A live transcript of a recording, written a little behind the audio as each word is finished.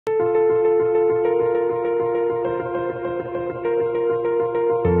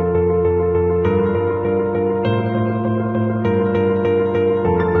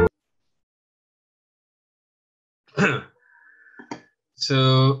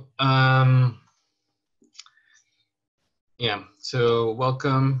So so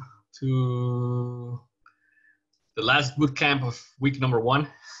welcome to the last boot camp of week number 1.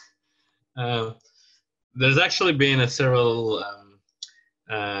 There's actually been several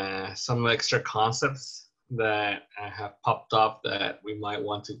some extra concepts that have popped up that we might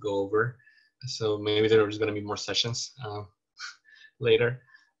want to go over. So maybe there's going to be more sessions later.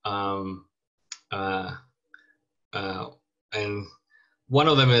 And one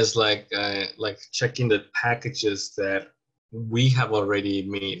of them is like checking the packages that we have already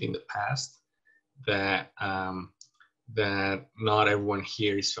made in the past that that not everyone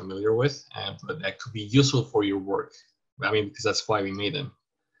here is familiar with, but that could be useful for your work. I mean, because that's why we made them.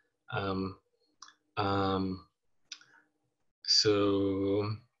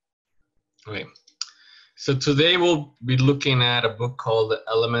 Okay. So today we'll be looking at a book called The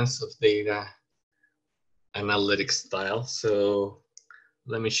Elements of Data Analytic Style. So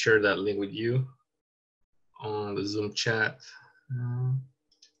let me share that link with you on the Zoom chat.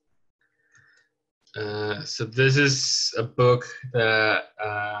 So this is a book that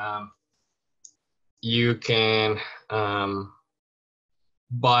you can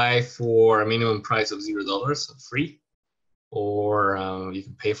buy for a minimum price of $0, so free, or you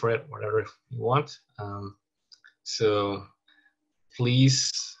can pay for it, whatever you want. So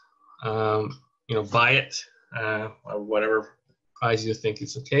please, buy it or whatever price you think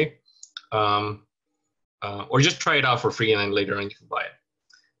is okay, or just try it out for free, and then later on you can buy it.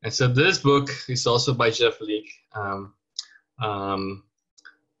 And so this book is also by Jeff Leake,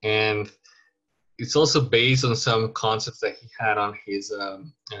 and it's also based on some concepts that he had on his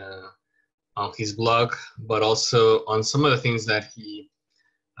blog, but also on some of the things that he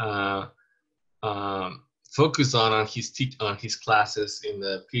focused on his classes in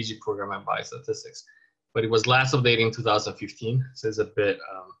the PhD program in biostatistics. But it was last updated in 2015, so it's a bit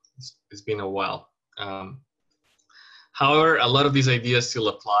it's been a while. However, a lot of these ideas still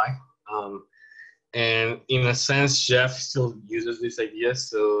apply. And in a sense, Jeff still uses these ideas.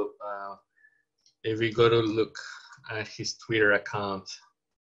 So if we go to look at his Twitter account,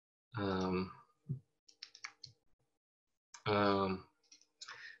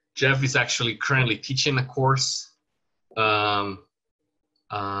 Jeff is actually currently teaching a course.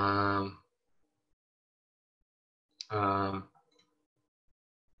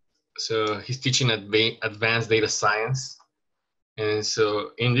 So he's teaching advanced data science. And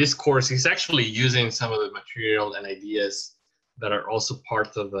so in this course, he's actually using some of the material and ideas that are also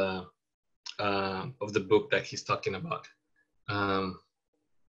part of the book that he's talking about.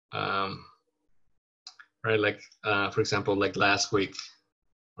 Right, like for example, like last week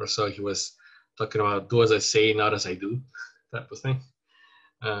or so, he was talking about do as I say, not as I do, type of thing.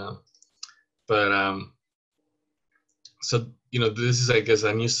 So this is, I guess,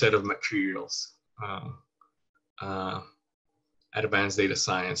 a new set of materials, advanced data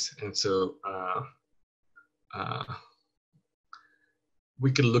science, and so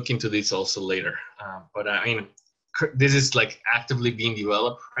we could look into this also later. But I mean, this is like actively being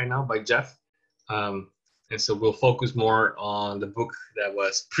developed right now by Jeff, and so we'll focus more on the book that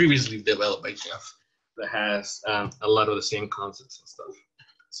was previously developed by Jeff that has a lot of the same concepts and stuff.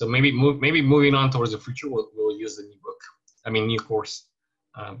 So maybe moving on towards the future, we'll use the new course,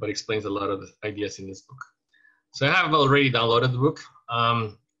 but explains a lot of the ideas in this book. So I have already downloaded the book,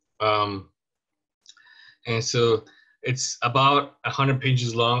 and so it's about 100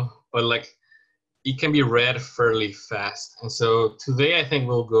 pages long, but like it can be read fairly fast. And so today I think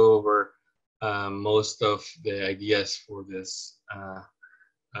we'll go over most of the ideas for this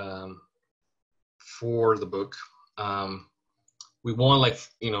for the book. We won't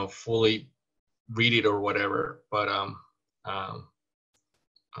fully read it or whatever, but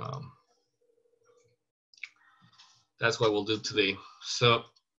that's what we'll do today. So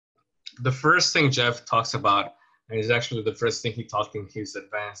the first thing Jeff talks about, and is actually the first thing he taught in his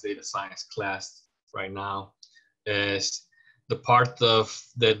advanced data science class right now, is the part of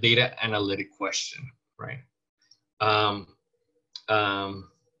the data analytic question, right?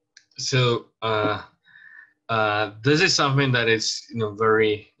 This is something that is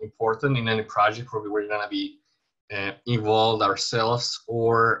very important in any project where we're going to be involved ourselves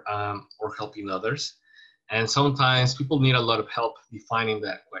or helping others. And sometimes people need a lot of help defining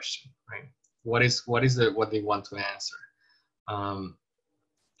that question, right? What they want to answer?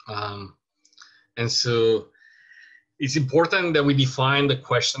 And so it's important that we define the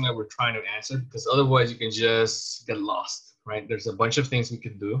question that we're trying to answer, because otherwise you can just get lost, right? There's a bunch of things we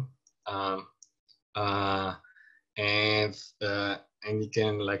can do. And you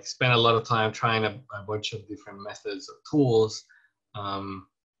can spend a lot of time trying a bunch of different methods or tools, um,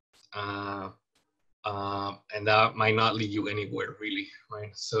 uh, and that might not lead you anywhere really,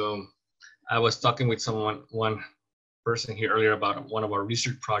 right? So I was talking with one person here earlier about one of our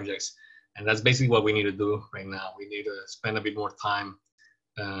research projects, and that's basically what we need to do right now. We need to spend a bit more time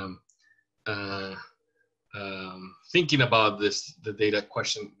um, uh, thinking about the data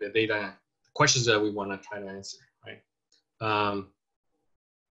questions that we want to try to answer, right?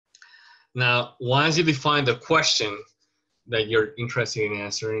 Now, once you define the question that you're interested in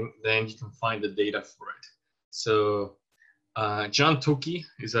answering, then you can find the data for it. So John Tukey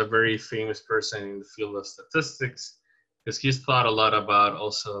is a very famous person in the field of statistics because he's thought a lot about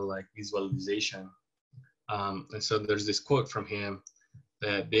also like visualization. And so there's this quote from him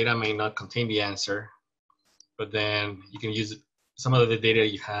that data may not contain the answer, but then you can use some of the data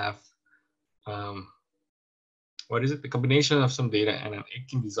you have. What is it? The combination of some data and an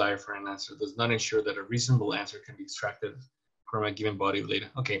aching desire for an answer does not ensure that a reasonable answer can be extracted from a given body of data.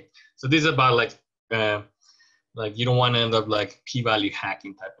 Okay, so this is about like you don't want to end up like p-value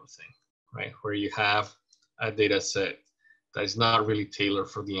hacking type of thing, right? Where you have a data set that is not really tailored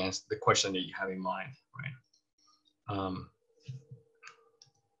for the answer, the question that you have in mind, right?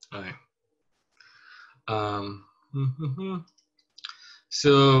 Okay.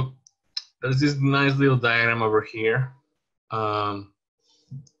 So there's this nice little diagram over here. Um,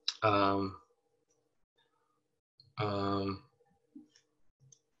 um,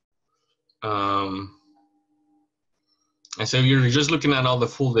 um, and so if you're just looking at all the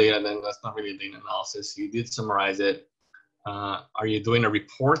full data, then that's not really data analysis. You did summarize it. Are you doing a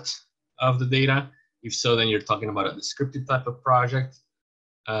report of the data? If so, then you're talking about a descriptive type of project.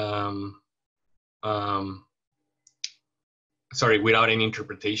 Sorry, without any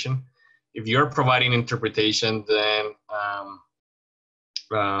interpretation. If you're providing interpretation, then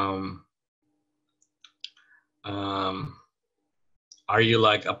are you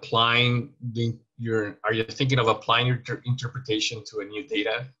like applying are you thinking of applying your interpretation to a new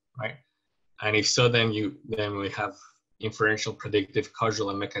data, right? And if so, then we have inferential, predictive, causal,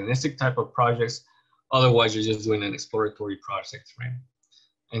 and mechanistic type of projects. Otherwise, you're just doing an exploratory project, right?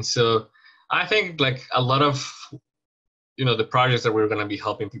 And so I think like a lot of the projects that we're going to be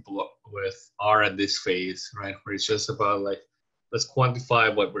helping people with are at this phase, right? Where it's just about like, let's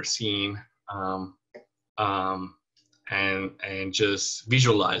quantify what we're seeing and just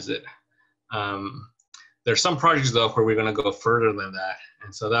visualize it. There's some projects though where we're going to go further than that.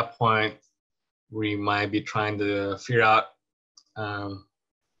 And so at that point, we might be trying to figure out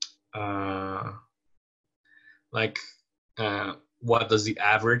what does the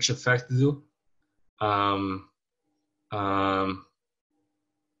average effect do? And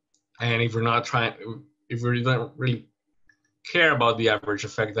if we don't really care about the average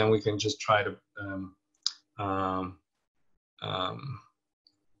effect, then we can just try to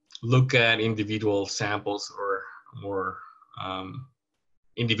look at individual samples or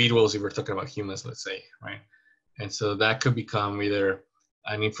individuals if we're talking about humans, let's say, right? And so that could become either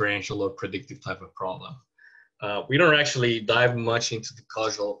an inferential or predictive type of problem. We don't actually dive much into the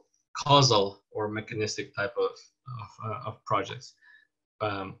causal or mechanistic type of projects.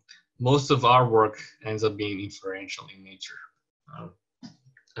 Most of our work ends up being inferential in nature.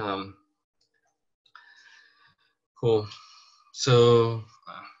 Cool. So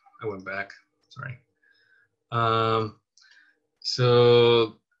I went back. Sorry.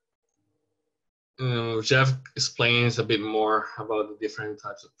 So Jeff explains a bit more about the different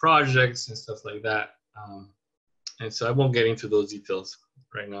types of projects and stuff like that. And so I won't get into those details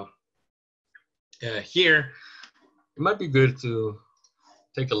right now. Here, it might be good to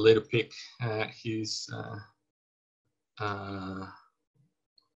take a little peek at his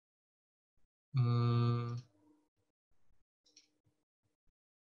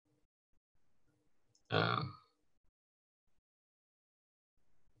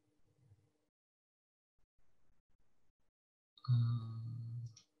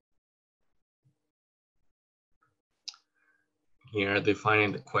here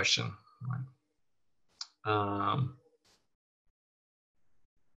defining the question.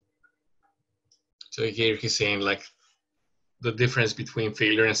 So here he's saying like the difference between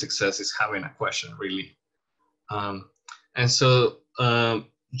failure and success is having a question, really. And so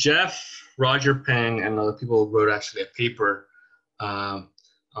Jeff, Roger Peng, and other people wrote actually a paper on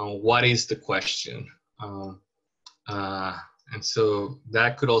what is the question. And so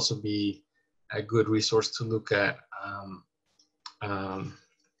that could also be a good resource to look at.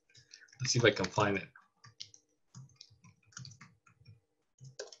 Let's see if I can find it.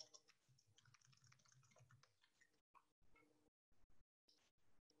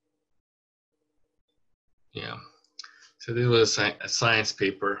 Yeah. So this was a science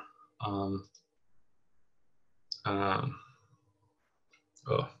paper. Oh,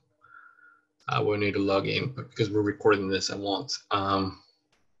 I will need to log in, but because we're recording this, I won't.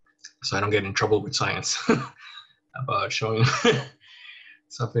 So I don't get in trouble with science about showing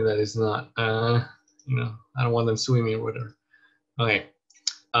something that is not, you know, I don't want them suing me or whatever. Okay.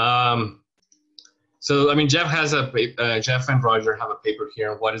 So I mean, Jeff and Roger have a paper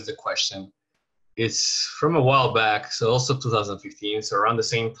here. What is the question? It's from a while back, so also 2015, so around the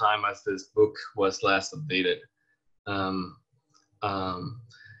same time as this book was last updated.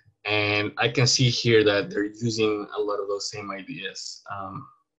 And I can see here that they're using a lot of those same ideas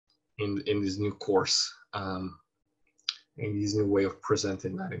in this new course, in this new way of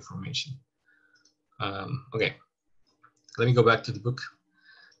presenting that information. Okay, let me go back to the book.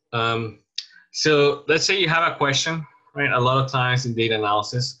 So let's say you have a question, right? A lot of times in data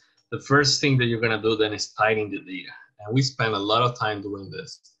analysis, the first thing that you're gonna do then is tidying the data. And we spend a lot of time doing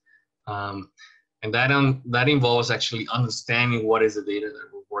this. And that involves actually understanding what is the data that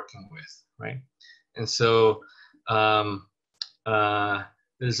we're working with, right? And so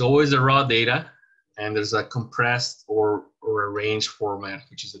there's always the raw data, and there's a compressed or arranged format,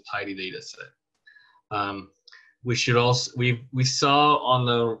 which is a tidy data set. We should also, we saw on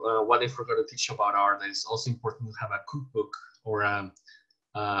the what I forgot to teach about R, that it's also important to have a cookbook or a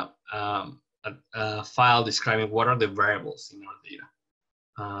file describing what are the variables in our data.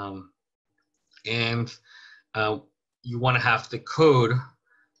 And you want to have the code,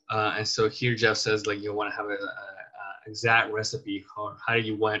 and so here Jeff says like you want to have a exact recipe on how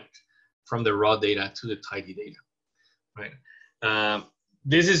you went from the raw data to the tidy data, right?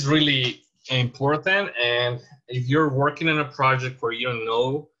 This is really important, and if you're working on a project where you don't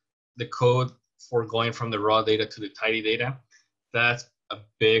know the code for going from the raw data to the tidy data, that's a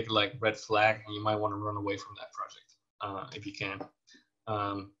big like red flag, and you might want to run away from that project if you can.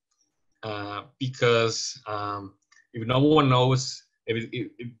 Because if no one knows,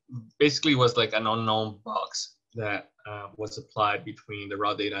 it basically was like an unknown box that was applied between the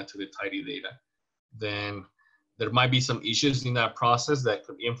raw data to the tidy data, then there might be some issues in that process that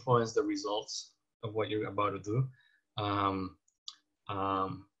could influence the results of what you're about to do.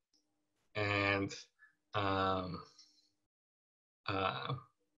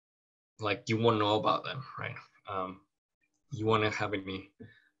 Like you won't know about them, right? You won't have any,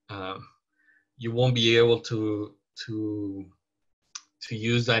 you won't be able to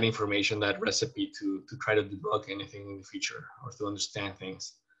use that information, that recipe to try to debug anything in the future or to understand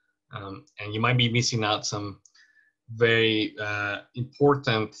things. And you might be missing out some very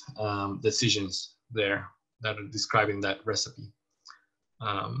important decisions there that are describing that recipe.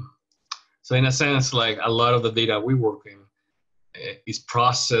 So in a sense, like a lot of the data we work in is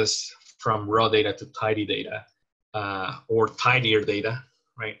processed from raw data to tidy data or tidier data,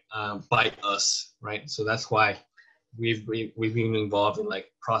 right, by us, right? So that's why we've been involved in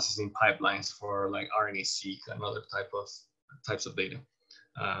like processing pipelines for like RNA-seq and other types of data,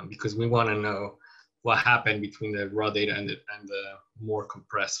 because we want to know what happened between the raw data and the more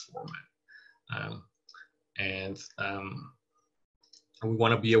compressed format, and we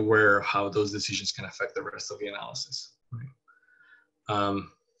want to be aware of how those decisions can affect the rest of the analysis. Right?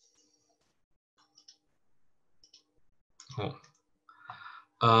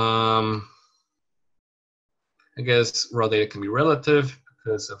 I guess raw data can be relative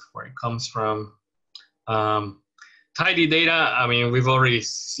because of where it comes from. Tidy data, I mean, we've already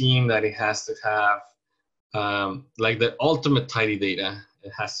seen that it has to have, like the ultimate tidy data,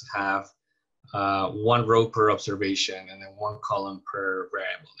 it has to have one row per observation and then one column per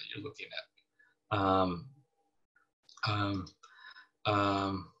variable that you're looking at.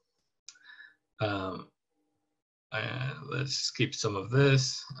 Let's skip some of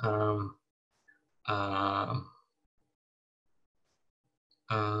this.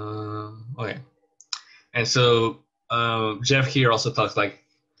 Okay, and so Jeff here also talks like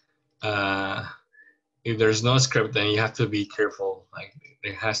if there's no script, then you have to be careful. Like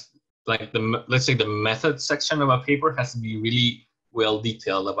it has, like let's say the method section of a paper has to be really well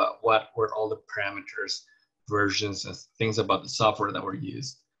detailed about what were all the parameters, versions, and things about the software that were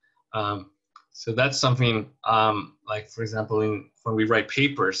used. So that's something like, for example, when we write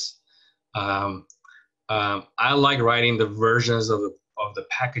papers, I like writing the versions of the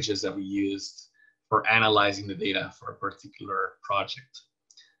packages that we used for analyzing the data for a particular project.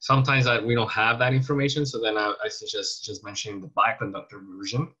 Sometimes we don't have that information, so then I suggest just mentioning the bioconductor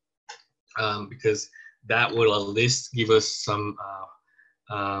version, because that will at least give us some,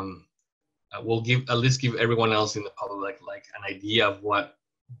 will at least give everyone else in the public like an idea of what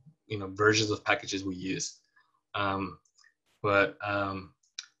versions of packages we use. but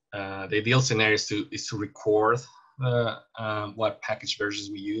the ideal scenario is to record what package versions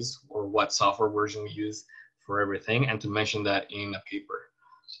we use or what software version we use for everything, and to mention that in a paper.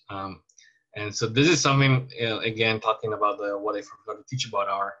 And so this is something, again, talking about what I forgot to teach about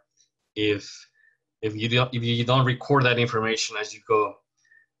R. If you don't record that information as you go,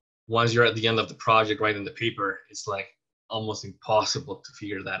 once you're at the end of the project writing the paper, it's like almost impossible to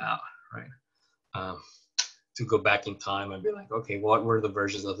figure that out, right? To go back in time and be like, okay, what were the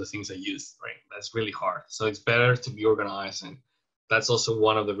versions of the things I used, right? That's really hard. So it's better to be organized, and that's also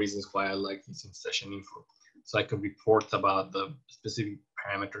one of the reasons why I like using session info, so I can report about the specific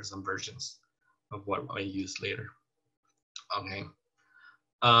parameters and versions of what I use later. Okay.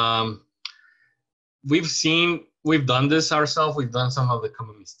 We've done this ourselves. We've done some of the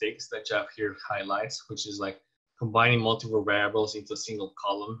common mistakes that Jeff here highlights, which is like combining multiple variables into a single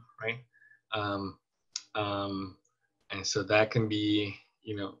column, right? And so that can be,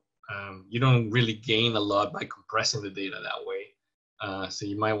 you don't really gain a lot by compressing the data that way. So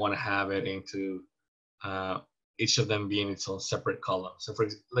you might want to have it into each of them being its own separate column. So for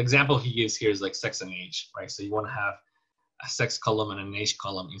example, he gives here is like sex and age, right? So you want to have a sex column and an age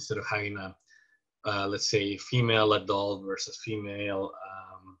column instead of having a let's say female adult versus female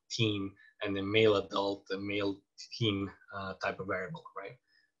teen, and then male adult and male teen type of variable, right?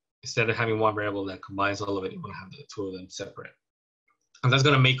 Instead of having one variable that combines all of it, you want to have the two of them separate. And that's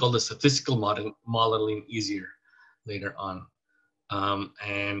going to make all the statistical modeling easier later on.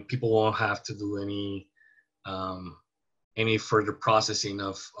 And people won't have to do any further processing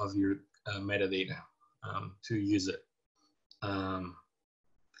of your metadata to use it.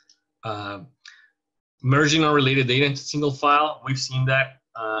 Merging unrelated data into single file, we've seen that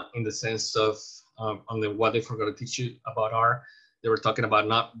in the sense of what they forgot to teach you about R. They were talking about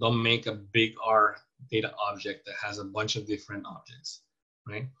don't make a big R data object that has a bunch of different objects,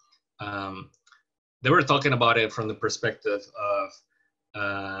 right? They were talking about it from the perspective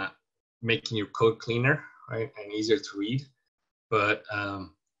of making your code cleaner, right, and easier to read. But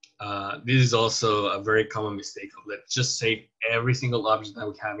this is also a very common mistake of let's just save every single object that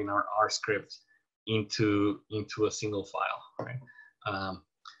we have in our R script into a single file, right?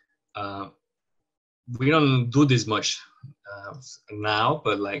 We don't do this much now,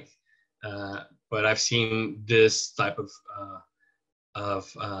 but but I've seen this type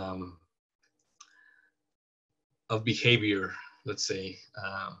of behavior, let's say,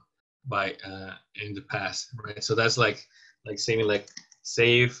 in the past, right? So that's like saying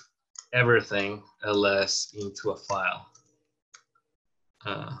save everything ls into a file,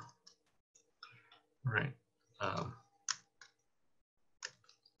 right?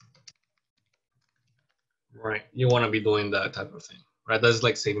 Right, you want to be doing that type of thing, right? That's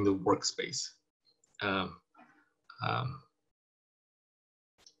like saving the workspace.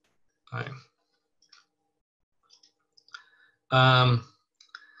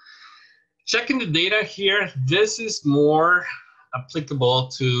 Checking the data here, this is more applicable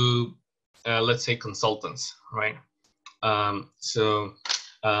to, let's say, consultants, right? So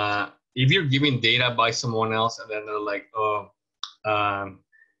if you're giving data by someone else and then they're like, oh,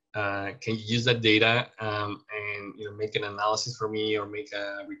 can you use that data and make an analysis for me or make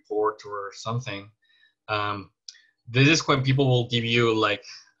a report or something? This is when people will give you like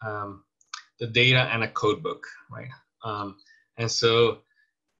the data and a code book, right? And so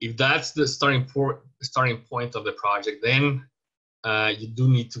if that's the starting point of the project, then you do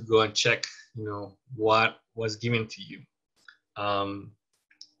need to go and check, what was given to you.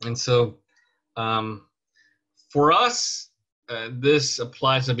 And so for us, this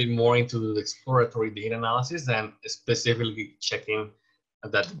applies a bit more into the exploratory data analysis than specifically checking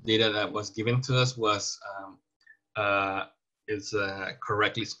that the data that was given to us was is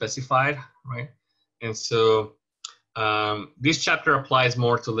correctly specified, right? And so this chapter applies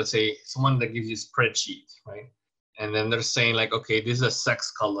more to, let's say, someone that gives you a spreadsheet, right? And then they're saying like, okay, this is a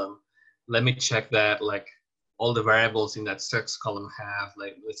sex column. Let me check that like all the variables in that sex column have,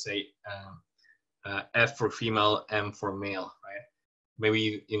 like, let's say, F for female, M for male, right?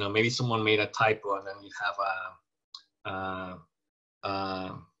 Maybe, maybe someone made a typo and then you have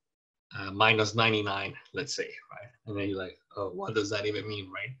a minus 99, let's say, right? And then you're like, oh, what does that even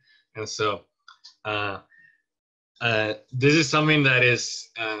mean, right? And so this is something that is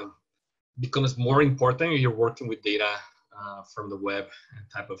becomes more important if you're working with data from the web and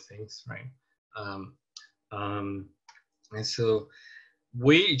type of things, right? And so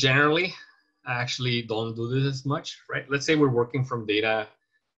we generally actually don't do this as much, right? Let's say we're working from data,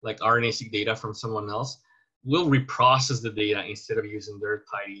 like RNA-seq data from someone else. We'll reprocess the data instead of using their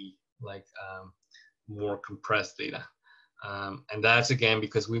tidy, like more compressed data. And that's again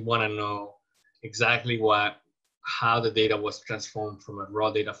because we want to know exactly how the data was transformed from a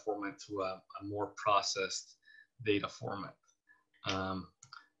raw data format to a more processed data format.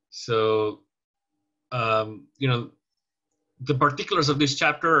 You know, the particulars of this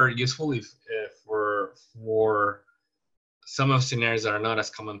chapter are useful if for some of scenarios that are not as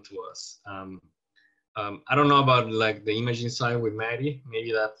common to us. I don't know about like the imaging side with Maddie.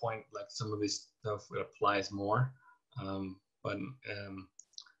 Maybe at that point, like some of this stuff applies more. But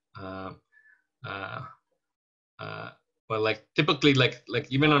like typically, like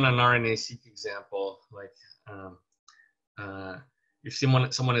even on an RNA-seq example, like if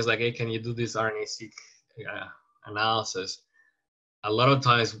someone is like, hey, can you do this RNA-seq analysis? A lot of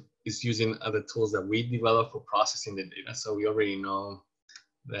times it's using other tools that we develop for processing the data. So we already know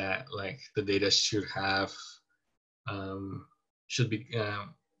that like the data should have should be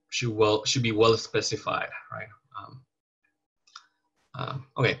well specified, right?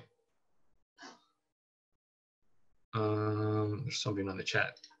 Okay. There's something on the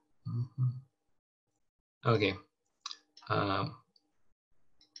chat. Okay.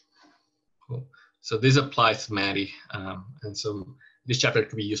 Cool. So this applies to Maddie, and so this chapter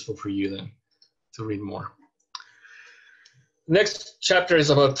could be useful for you then to read more. Next chapter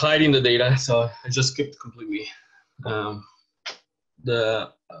is about tidying the data. So I just skipped completely. Sorry,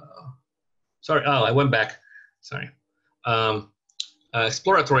 oh, I went back. Sorry.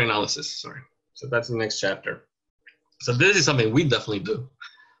 Exploratory analysis, sorry. So that's the next chapter. So this is something we definitely do.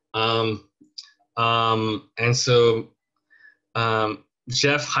 And so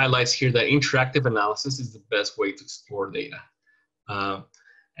Jeff highlights here that interactive analysis is the best way to explore data.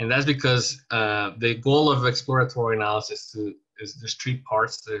 And that's because the goal of exploratory analysis is there's three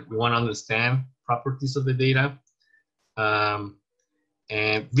parts. That we want to understand properties of the data.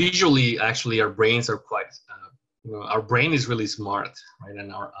 And visually, actually, our brains are quite, you know, our brain is really smart, right?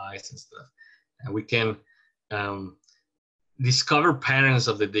 And our eyes and stuff. And we can discover patterns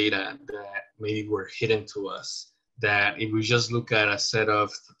of the data that maybe were hidden to us, that if we just look at a set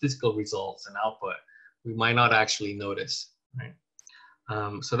of statistical results and output, we might not actually notice, right?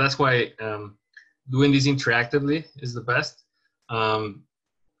 So that's why doing this interactively is the best. And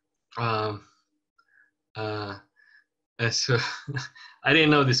so I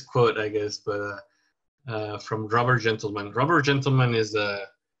didn't know this quote, I guess, but from Robert Gentleman. Robert Gentleman is a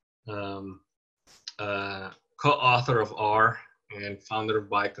co-author of R and founder of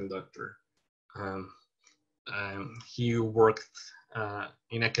Bioconductor. He worked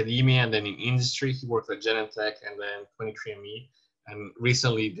in academia and then in industry. He worked at Genentech and then 23andMe, and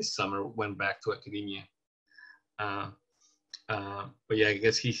recently this summer went back to academia. But yeah, I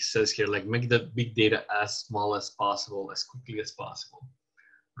guess he says here, like, make the big data as small as possible, as quickly as possible,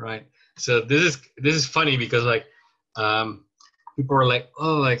 right? So this is funny because like people are like,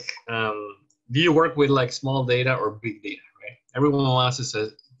 oh, like do you work with like small data or big data, right? Everyone wants to say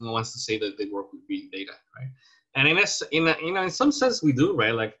that they work with big data, right? And in some sense we do,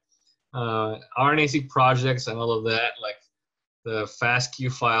 right? Like RNA-seq projects and all of that, like the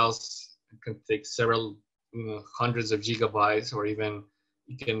FASTQ files can take several, you know, hundreds of gigabytes, or even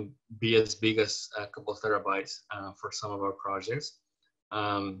it can be as big as a couple of terabytes for some of our projects.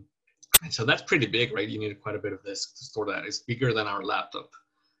 And so that's pretty big, right? You need quite a bit of disk to store that. It's bigger than our laptop,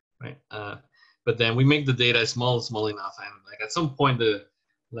 right? But then we make the data small enough, and like at some point, a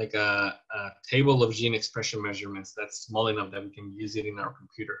table of gene expression measurements that's small enough that we can use it in our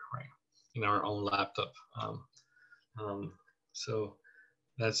computer, right? In our own laptop. So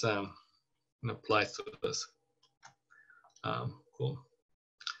that's applies to this. Cool.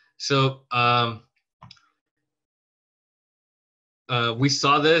 So we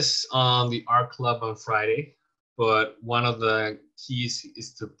saw this on the R Club on Friday, but one of the keys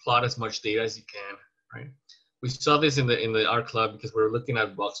is to plot as much data as you can, right? We saw this in the R Club because we're looking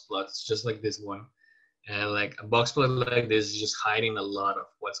at box plots just like this one, and like a box plot like this is just hiding a lot of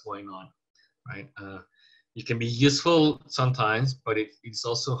what's going on, right? It can be useful sometimes, but it's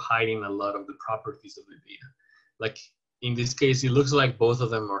also hiding a lot of the properties of the data. Like in this case, it looks like both of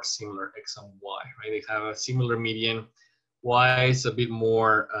them are similar, X and Y, right? They have a similar median. Y is a bit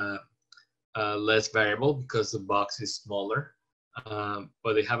more less variable because the box is smaller,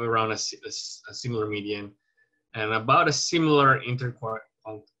 but they have around a similar median and about a similar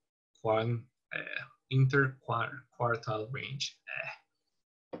interquartile range.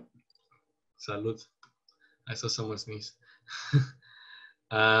 Salud. I saw someone sneeze.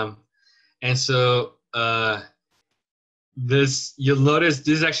 And so you'll notice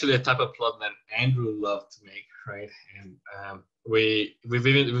this is actually a type of plot that Andrew loved to make, right? And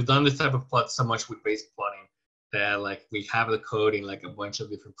we've done this type of plot so much with base plotting that like we have the code in like a bunch of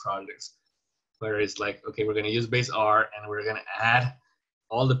different projects, where it's like, okay, we're gonna use base R and we're gonna add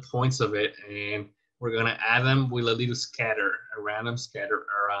all the points of it, and we're gonna add them with a little scatter, a random scatter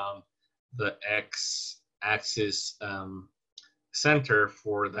around the x-axis center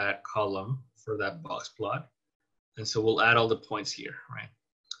for that column, for that box plot. And so we'll add all the points here, right?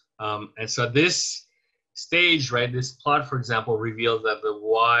 And so this stage, right, this plot, for example, reveals that the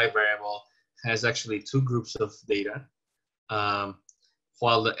y variable has actually two groups of data,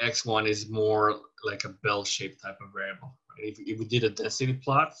 while the x one is more like a bell-shaped type of variable. Right? If we did a density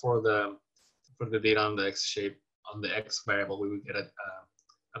plot for the data on the x shape, on the x variable, we would get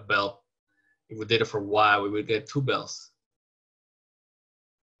a bell. If we did it for y, we would get two bells,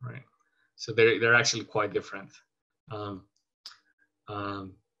 right? So they're actually quite different.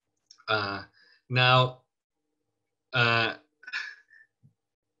 Now, a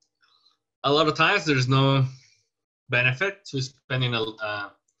lot of times there's no benefit to spending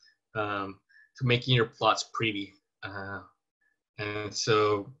to making your plots pretty, and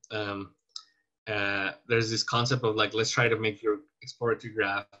so there's this concept of like, let's try to make your exploratory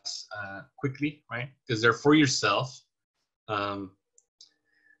graphs quickly, right? Because they're for yourself.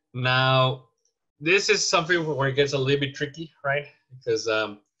 Now, this is something where it gets a little bit tricky, right? Because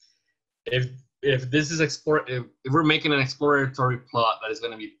if this is if we're making an exploratory plot that is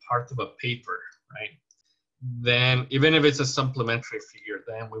going to be part of a paper, right? Then even if it's a supplementary figure,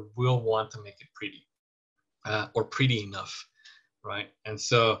 then we will want to make it pretty, or pretty enough, right? And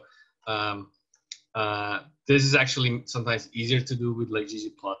so this is actually sometimes easier to do with like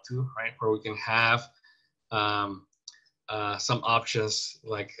ggplot2, right? Where we can have some options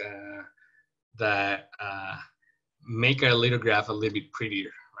like that make our lithograph a little bit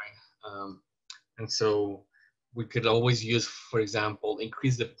prettier, right? And so we could always use, for example,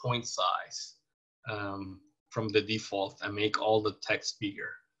 increase the point size from the default and make all the text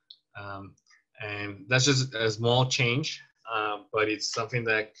bigger. And that's just a small change, but it's something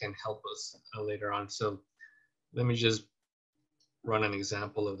that can help us later on. So let me just run an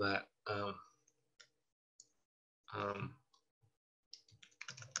example of that.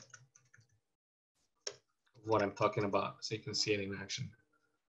 What I'm talking about, so you can see it in action.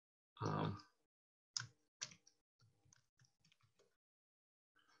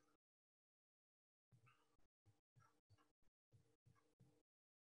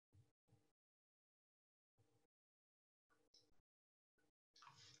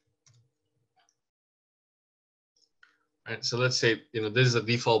 Right, so let's say, you know, this is a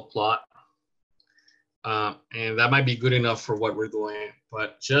default plot, and that might be good enough for what we're doing,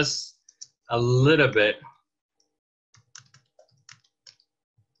 but just a little bit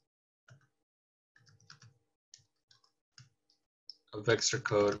of extra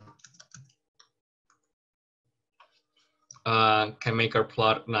code can make our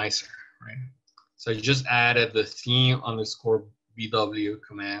plot nicer, right? So I just added the theme underscore BW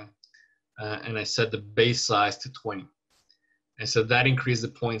command, and I set the base size to 20. And so that increased the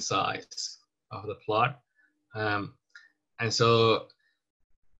point size of the plot. And so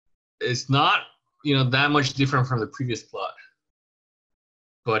it's not, you know, that much different from the previous plot,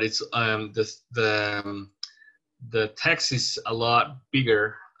 but it's the text is a lot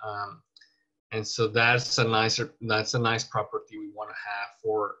bigger, and so that's a nice property we want to have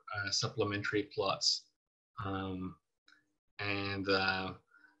for supplementary plots, and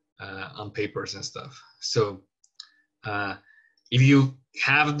on papers and stuff. So if you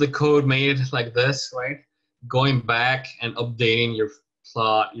have the code made like this, right, going back and updating your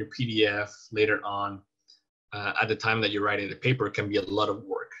plot, your PDF later on at the time that you're writing the paper can be a lot of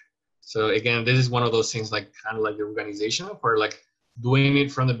work. So again, this is one of those things like kind of like the organization, where like doing it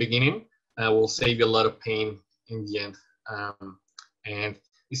from the beginning will save you a lot of pain in the end. And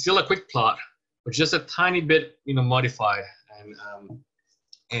it's still a quick plot, but just a tiny bit, you know, modified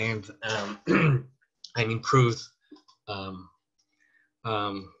and improved.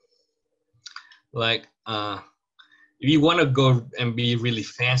 If you want to go and be really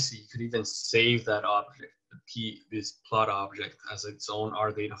fancy, you could even save that object, this plot object, as its own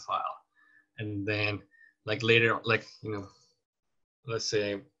R data file, and then like later, like, you know, let's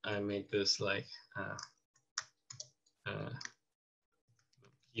say I make this like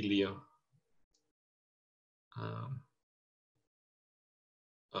Helio.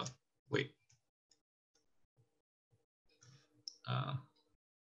 Oh, wait.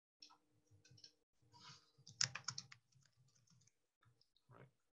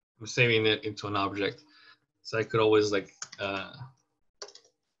 I'm saving it into an object, so I could always like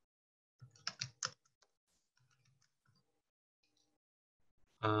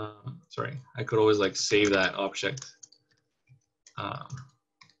sorry, I could always like save that object. Um,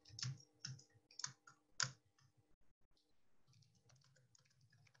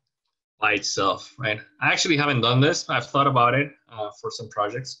 by itself, right? I actually haven't done this. I've thought about it for some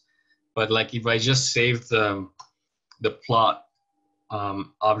projects, but like if I just save the plot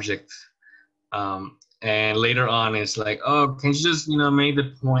object, and later on it's like, oh, can you just make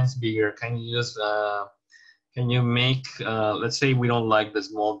the points bigger? Can you just can you make let's say we don't like the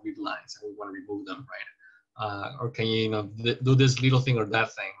small grid lines and we want to remove them, right? Or can you do this little thing or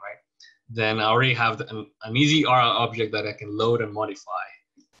that thing, right? Then I already have an easy R object that I can load and modify.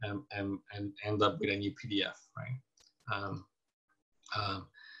 And end up with a new PDF, right?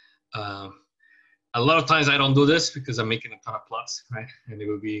 A lot of times I don't do this because I'm making a ton of plots, right? And it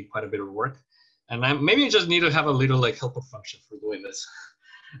would be quite a bit of work. And maybe I just need to have a little like helper function for doing this,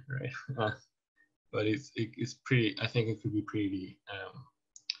 right? But it's pretty. I think it could be pretty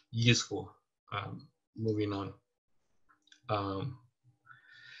useful. Moving on.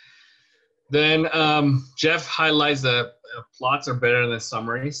 Then Jeff highlights that plots are better than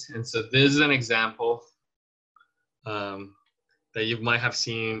summaries. And so this is an example that you might have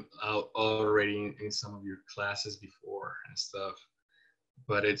seen already in some of your classes before and stuff.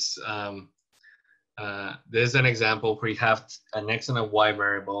 But it's there's an example where you have an X and a Y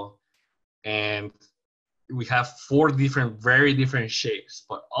variable, and we have 4 very different shapes,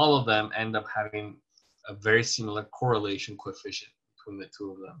 but all of them end up having a very similar correlation coefficient between the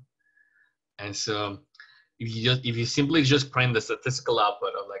 2 of them. And so if you simply just print the statistical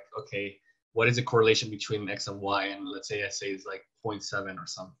output of like, okay, what is the correlation between X and Y? And let's say I say it's like 0.7 or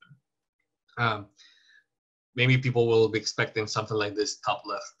something. Maybe people will be expecting something like this top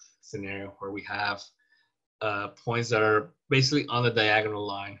left scenario where we have points that are basically on the diagonal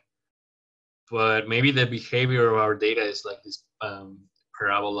line, but maybe the behavior of our data is like this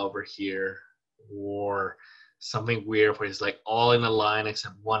parabola over here, or something weird where it's like all in a line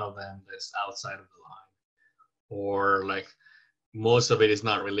except one of them that's outside of the line, or like most of it is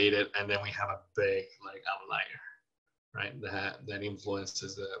not related, and then we have a big like outlier, right? That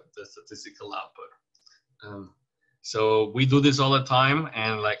influences the statistical output. So we do this all the time,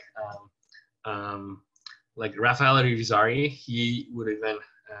 and like Rafael Irizarry, he would even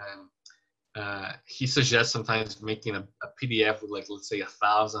he suggests sometimes making a PDF with like, let's say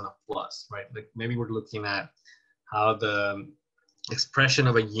 1,000 plus, right? Like maybe we're looking at how the expression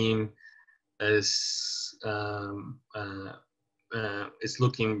of a gene is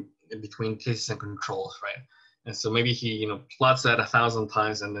looking in between cases and controls, right? And so maybe he plots that 1,000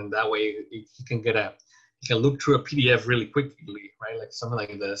 times, and then that way he can look through a PDF really quickly, right? Like something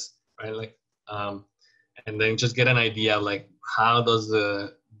like this, right? Like and then just get an idea of like how does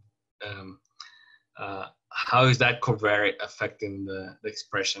the how is that covariate affecting the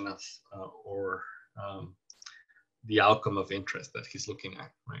expression of or the outcome of interest that he's looking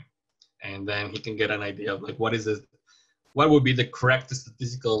at, right? And then he can get an idea of like what would be the correct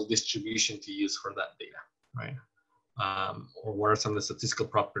statistical distribution to use for that data, right? Or what are some of the statistical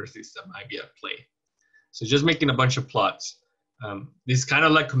properties that might be at play? So just making a bunch of plots. This is kind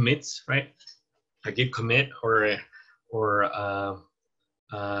of like commits, right? A git commit or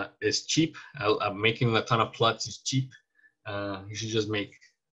is cheap. Making a ton of plots is cheap. You should just make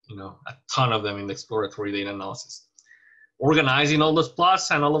a ton of them in the exploratory data analysis. Organizing all those plots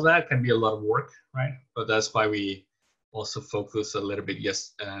and all of that can be a lot of work, right? But that's why we also focus a little bit,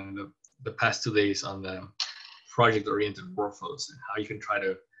 the past 2 days on the project-oriented workflows and how you can try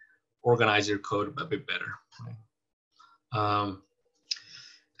to organize your code a bit better. Right?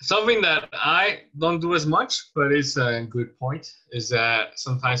 Something that I don't do as much, but it's a good point, is that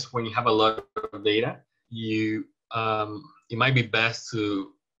sometimes when you have a lot of data, it might be best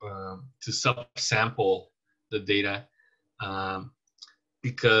to subsample the data.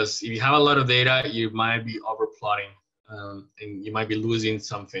 Because if you have a lot of data, you might be overplotting, and you might be losing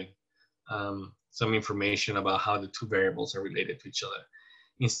something, some information about how the 2 variables are related to each other.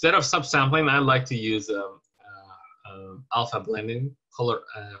 Instead of subsampling, I like to use alpha blending color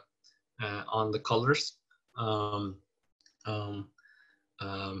on the colors.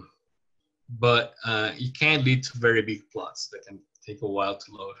 But you can't lead to very big plots that can take a while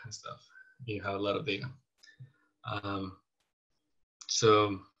to load and stuff. You have a lot of data.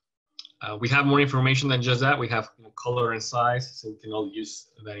 So we have more information than just that. We have color and size, so we can all use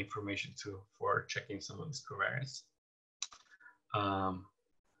that information too for checking some of these covariance.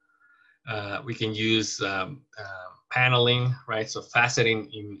 We can use paneling, right? So faceting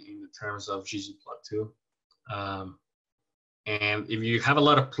in the terms of ggplot2. And if you have a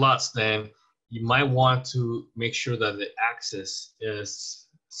lot of plots, then you might want to make sure that the axis is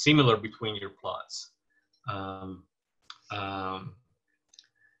similar between your plots. Um, um,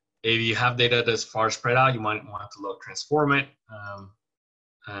 if you have data that's far spread out, you might want to log transform it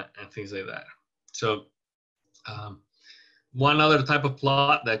and things like that. So one other type of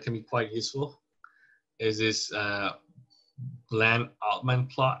plot that can be quite useful is this Bland-Altman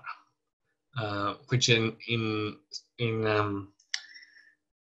plot, which in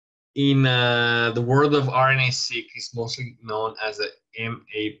the world of RNA-seq is mostly known as a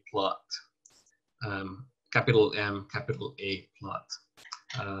MA plot, capital M, capital A plot.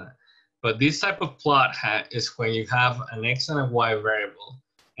 But this type of plot is when you have an X and a Y variable,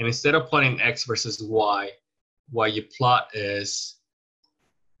 and instead of plotting X versus Y, what you plot is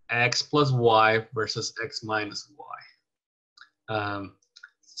X plus Y versus X minus Y.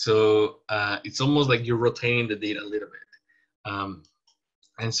 So it's almost like you're rotating the data a little bit.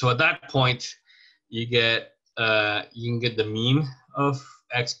 And so at that point, you can get the mean of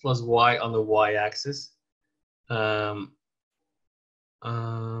X plus Y on the Y-axis.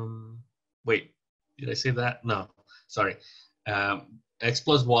 Wait, did I say that? No, sorry. X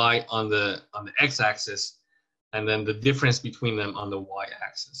plus Y on the X-axis, and then the difference between them on the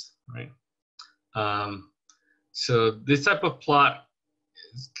Y-axis, right? So this type of plot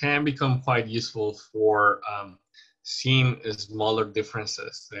can become quite useful for seeing smaller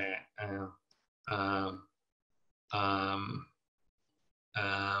differences there.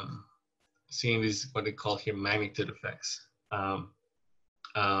 Seeing these, what they call here, magnitude effects. And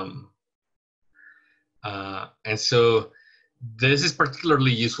so this is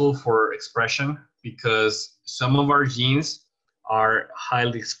particularly useful for expression because some of our genes are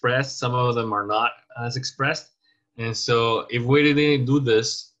highly expressed, some of them are not as expressed. And so if we didn't do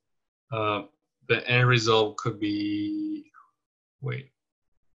this, the end result could be,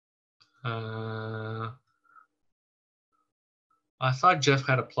 I thought Jeff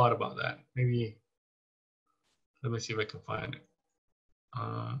had a plot about that. Maybe, let me see if I can find it.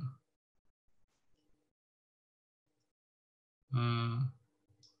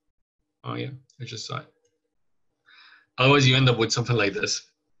 Oh yeah, I just saw it. Otherwise, you end up with something like this.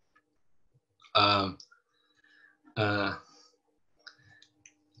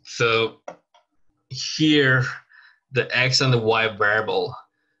 So here, the X and the Y variable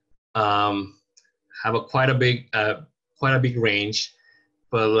have quite a big range,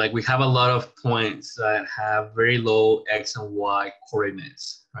 but like we have a lot of points that have very low X and Y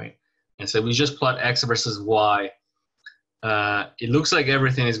coordinates, right? And so we just plot X versus Y. It looks like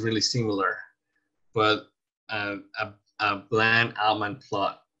everything is really similar, but a Bland-Altman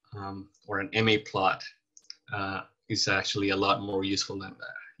plot or an MA plot is actually a lot more useful than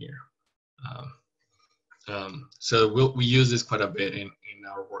that here. So we use this quite a bit in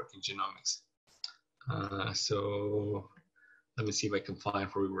our work in genomics. So let me see if I can find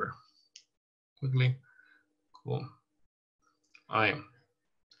where we were quickly. Cool. All right.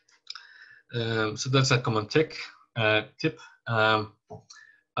 So that's a common tip.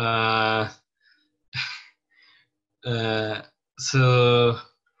 So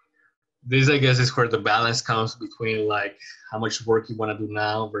this, I guess, is where the balance comes between like how much work you want to do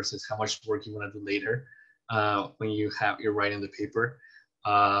now versus how much work you want to do later when you're writing the paper.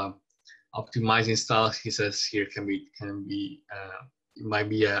 Optimizing styles, he says here, it might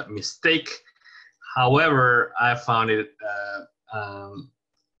be a mistake. However, I found it.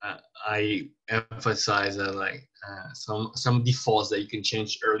 I emphasize that like some defaults that you can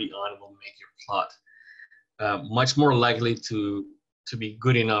change early on will make your plot much more likely to be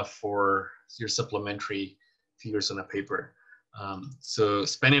good enough for your supplementary figures on a paper. So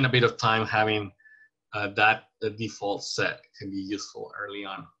spending a bit of time having that default set can be useful early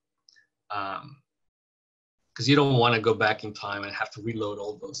on. Because you don't want to go back in time and have to reload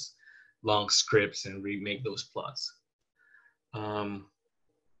all those long scripts and remake those plots.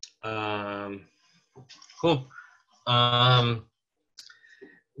 Cool.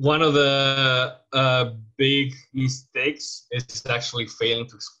 One of the big mistakes is actually failing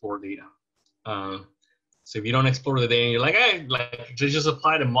to explore data. So if you don't explore the data, and you're like, hey, like just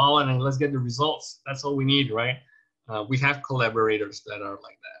apply the model and let's get the results. That's all we need, right? We have collaborators that are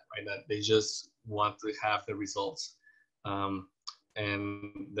like that, right? That they just want to have the results. And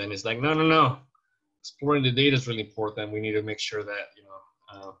then it's like, no. Exploring the data is really important. We need to make sure that, you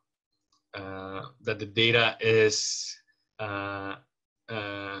know, that the data is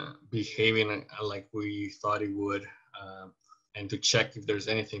behaving like we thought it would, and to check if there's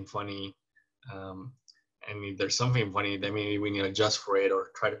anything funny. And if there's something funny, then maybe we need to adjust for it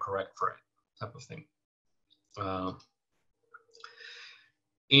or try to correct for it, type of thing.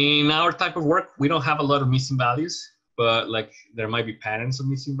 In our type of work, we don't have a lot of missing values. but like there might be patterns of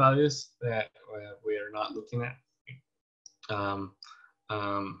missing values that we are not looking at. Um,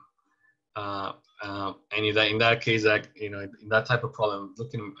 um, and in that case, that in that type of problem,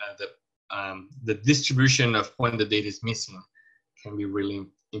 looking at the distribution of when the data is missing can be really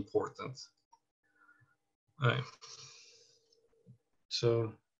important. All right.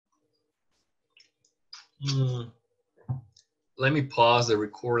 So let me pause the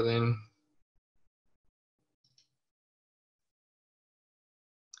recording.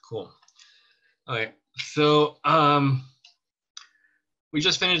 Cool. All right. So we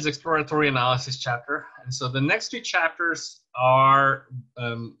just finished the exploratory analysis chapter, and so the next two chapters are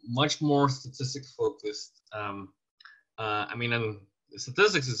much more statistic focused. I mean,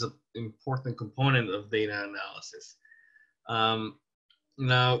 statistics is an important component of data analysis.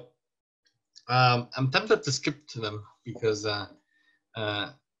 Now, I'm tempted to skip to them because,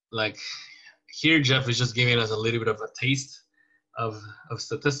 like, here Jeff is just giving us a little bit of a taste of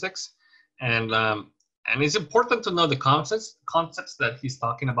statistics, and it's important to know the concepts that he's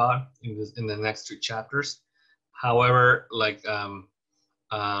talking about in the next two chapters. However, like,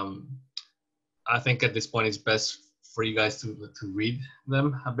 I think at this point it's best for you guys to read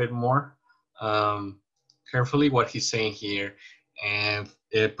them a bit more carefully, what he's saying here, and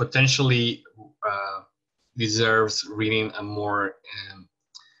it potentially deserves reading a more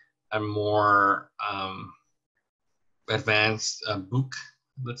advanced book,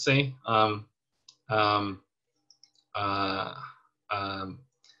 let's say. And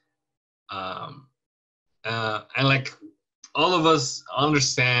like all of us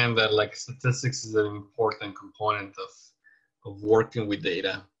understand that like statistics is an important component of working with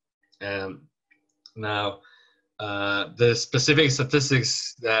data. And now the specific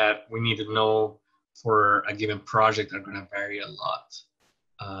statistics that we need to know for a given project are going to vary a lot.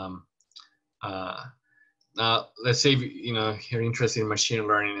 Now, let's say you're interested in machine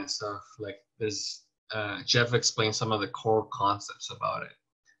learning and stuff. Like there's Jeff explained some of the core concepts about it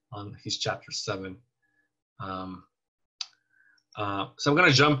on his chapter 7. So I'm going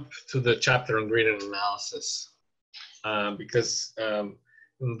to jump to the chapter on gradient analysis because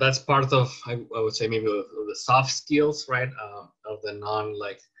that's part of, I would say, maybe of the soft skills, right? Of the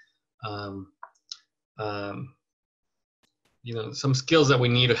some skills that we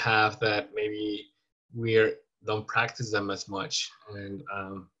need to have that maybe we don't practice them as much. And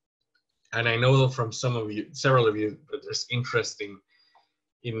I know from several of you, that there's interest in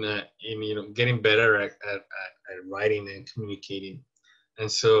getting better at writing and communicating. And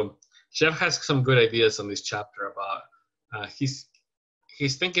so Jeff has some good ideas on this chapter about he's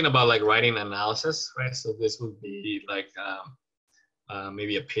thinking about like writing analysis, right? So this would be like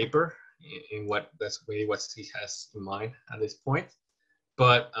maybe a paper in what he has in mind at this point.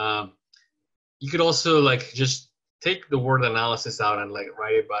 But you could also like just take the word analysis out and like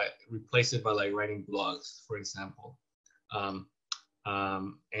replace it by like writing blogs, for example. And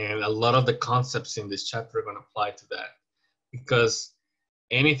a lot of the concepts in this chapter are going to apply to that, because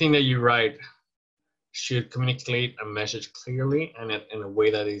anything that you write should communicate a message clearly and in a way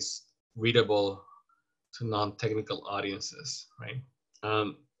that is readable to non-technical audiences, right?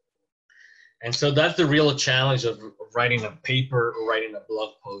 And so that's the real challenge of writing a paper or writing a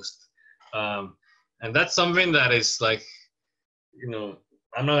blog post. And that's something that is like,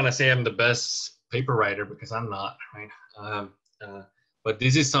 I'm not going to say I'm the best paper writer because I'm not, right? But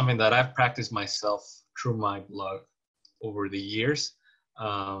this is something that I've practiced myself through my blog over the years.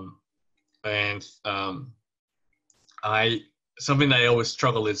 Something that I always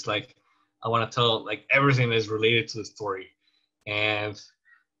struggle is like, I want to tell like everything that is related to the story. And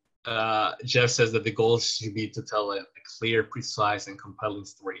Jeff says that the goal should be to tell a clear, precise, and compelling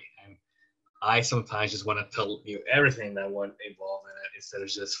story. And I sometimes just want to tell you everything that went involved in it instead of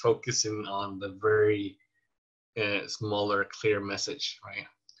just focusing on the very smaller, clear message, right?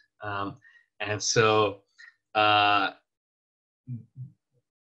 And so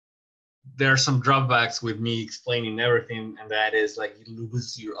there are some drawbacks with me explaining everything, and that is like you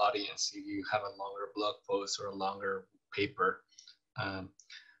lose your audience if you have a longer blog post or a longer paper. And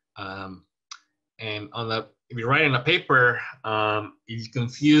if you're writing a paper, if you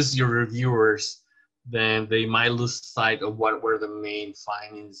confuse your reviewers, then they might lose sight of what were the main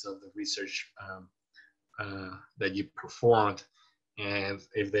findings of the research that you performed. And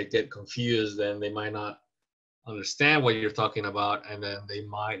if they get confused, then they might not understand what you're talking about, and then they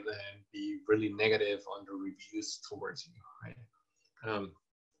might then be really negative on the reviews towards you, right?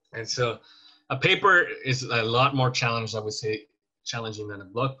 And so a paper is a lot more challenging, I would say, challenging than a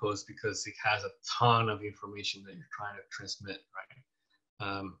blog post, because it has a ton of information that you're trying to transmit, right?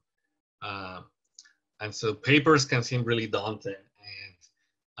 and so papers can seem really daunting,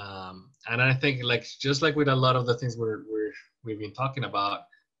 and I think like just like with a lot of the things we've been talking about,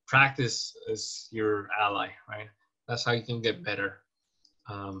 practice is your ally, right? That's how you can get better.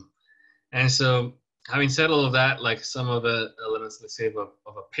 And so having said all of that, like some of the elements, let's say of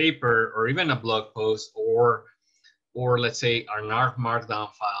a paper or even a blog post, or let's say an markdown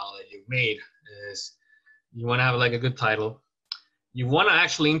file that you've made, is you want to have like a good title. You want to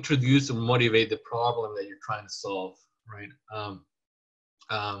actually introduce and motivate the problem that you're trying to solve, right?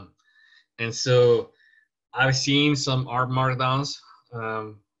 And so I've seen some art markdowns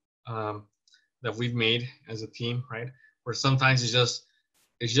that we've made as a team, right? Where sometimes it's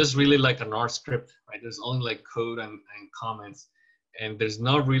just really like an art script, right? There's only like code and comments, and there's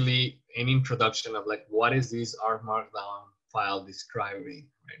not really any introduction of like, what is this art markdown file describing,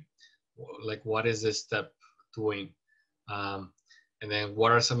 right? Like, what is this step doing? And then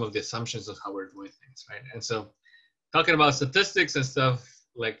what are some of the assumptions of how we're doing things, right? And so talking about statistics and stuff,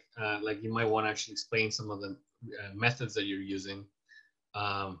 like you might want to actually explain some of the methods that you're using,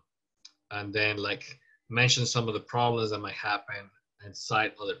 and then like mention some of the problems that might happen and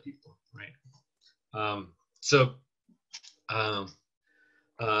cite other people, right?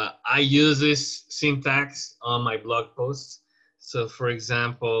 I use this syntax on my blog posts. So for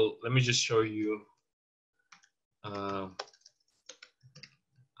example, let me just show you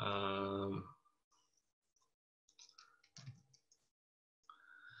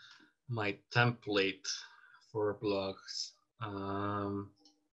my template for blogs.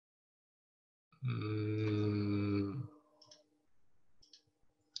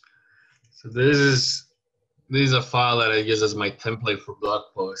 So this is a file that I use as my template for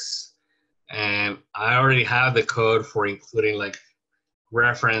blog posts, and I already have the code for including like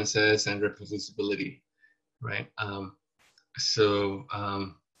references and reproducibility, right? So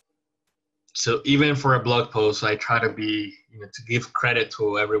even for a blog post, I try to be, to give credit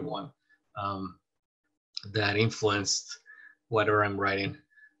to everyone that influenced whatever I'm writing.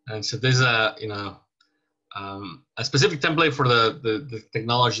 And so there's a specific template for the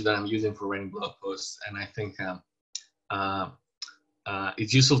technology that I'm using for writing blog posts, and I think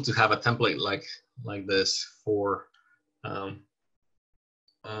it's useful to have a template like this for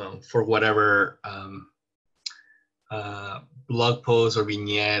whatever blog post or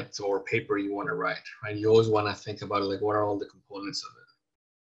vignette or paper you want to write, right? You always want to think about it, like, what are all the components of it?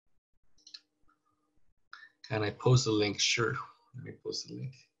 Can I post a link? Sure, let me post a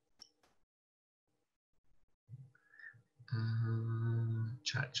link.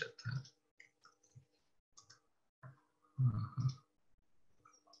 Chat.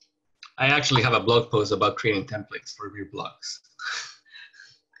 I actually have a blog post about creating templates for your blogs.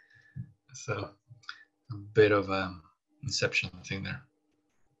 So a bit of a inception thing there.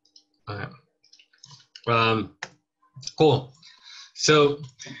 All right. Cool. So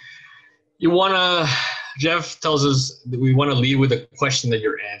Jeff tells us that we want to lead with a question that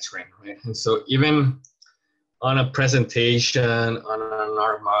you're answering, right? And so even on a presentation, on an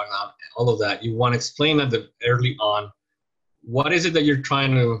art markdown, all of that, you want to explain at the early on, what is it that you're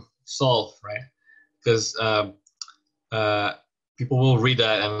trying to solve, right? Because people will read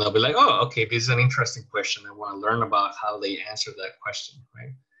that and they'll be like, oh, okay, this is an interesting question. I want to learn about how they answer that question,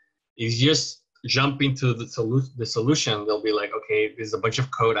 right? If you just jump into the solution, they'll be like, okay, there's a bunch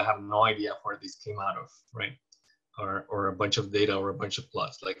of code. I have no idea where this came out of, right? Or a bunch of data or a bunch of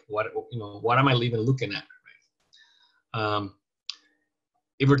plots. Like, what am I even looking at, right?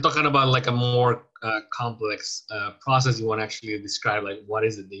 If we're talking about like a more complex process, you want to actually describe like, what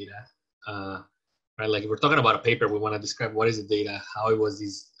is the data, right? Like if we're talking about a paper, we want to describe what is the data, how was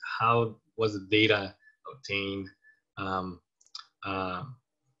the data obtained.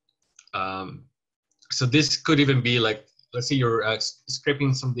 So this could even be like, let's say you're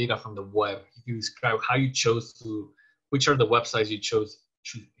scraping some data from the web. You describe how you chose to, which are the websites you chose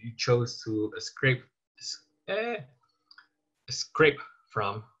to scrape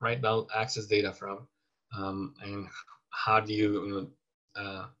from, right? That'll access data from, and how do you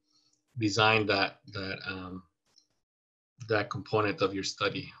design that component of your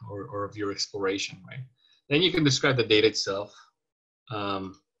study or of your exploration, right? Then you can describe the data itself.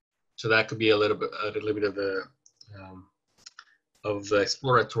 So that could be a little bit of the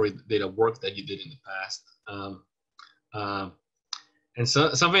exploratory data work that you did in the past. And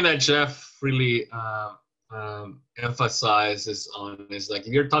so something that Jeff really emphasizes on is like,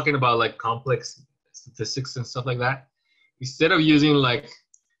 if you're talking about like complex statistics and stuff like that, instead of using like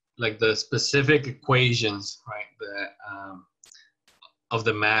the specific equations, right, of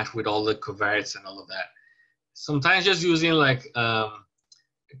the math with all the covariates and all of that, sometimes just using like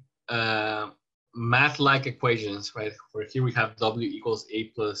math-like equations, right? Where here we have W equals A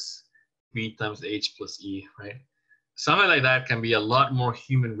plus B times H plus E, right? Something like that can be a lot more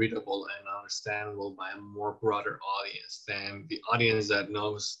human readable and understandable by a more broader audience than the audience that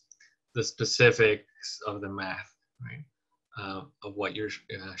knows the specifics of the math, right? Of what you're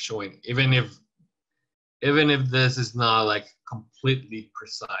showing, even if this is not like completely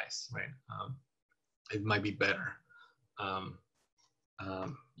precise, right? It might be better.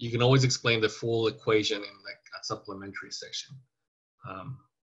 You can always explain the full equation in like a supplementary section.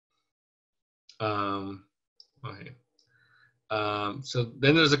 Okay. So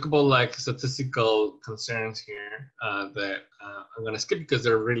then there's a couple like statistical concerns here that I'm going to skip because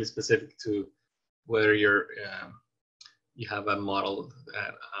they're really specific to whether you have a model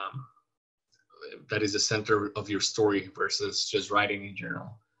that is the center of your story versus just writing in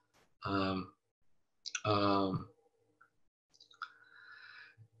general.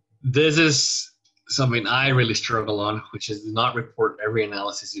 This is something I really struggle on, which is not report every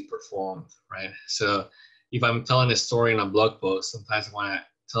analysis you performed, right? So if I'm telling a story in a blog post, sometimes I want to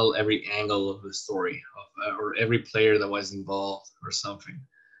tell every angle of the story or every player that was involved or something,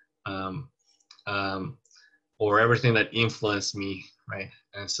 or everything that influenced me, right?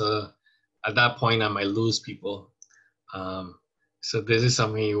 And so at that point, I might lose people. So this is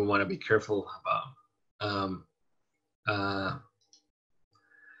something you want to be careful about.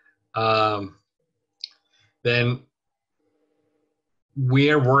 Then we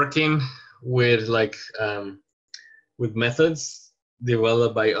are working with like with methods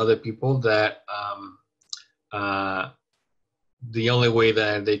developed by other people that the only way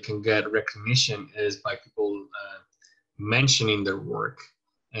that they can get recognition is by people mentioning their work.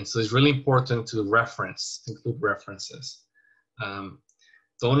 And so it's really important to include references.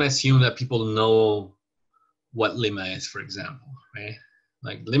 Don't assume that people know what lemma is, for example, right?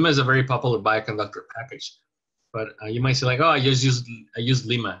 Like lemma is a very popular bioconductor package, but you might say like, oh, I use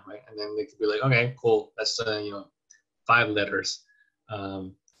lemma, right? And then they could be like, okay, cool, that's 5 letters.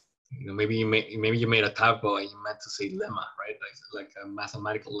 Maybe you made a typo and you meant to say lemma, right? Like a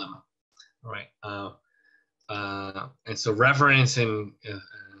mathematical lemma, right? And so referencing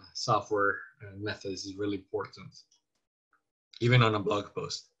software methods is really important, even on a blog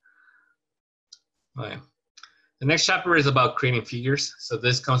post. Right. The next chapter is about creating figures. So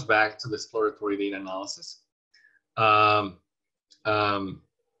this comes back to the exploratory data analysis.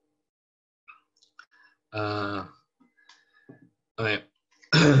 Okay.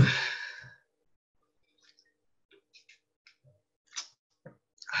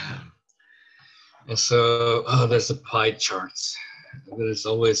 And so there's the pie charts. There's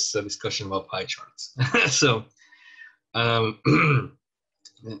always a discussion about pie charts. So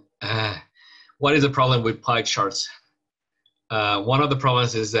what is the problem with pie charts? One of the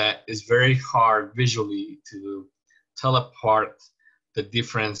problems is that it's very hard visually to tell apart the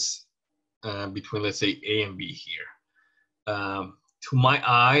difference between, let's say, A and B here. To my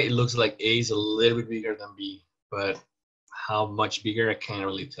eye, it looks like A is a little bit bigger than B, but how much bigger, I can't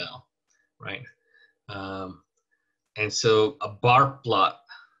really tell, right? And so a bar plot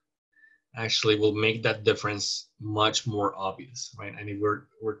actually will make that difference much more obvious, right? And if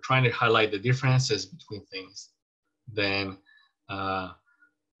we're trying to highlight the differences between things, then a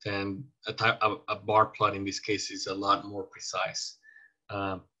bar plot in this case is a lot more precise.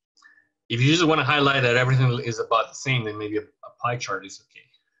 If you just want to highlight that everything is about the same, then maybe a pie chart is okay,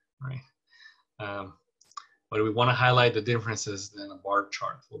 right? But if we want to highlight the differences, then a bar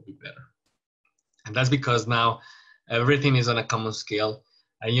chart will be better. And that's because now everything is on a common scale.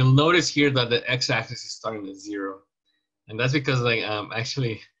 And you'll notice here that the x-axis is starting at 0. And that's because like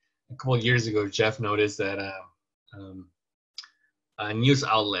actually a couple of years ago, Jeff noticed that a news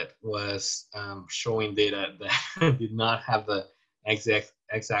outlet was showing data that did not have the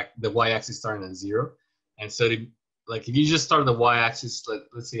the y-axis starting at 0. And so like if you just start the y-axis,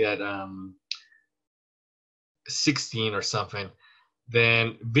 let's say at 16 or something,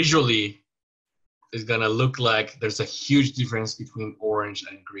 then visually is gonna look like there's a huge difference between orange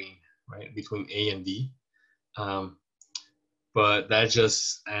and green, right? Between A and D. But that's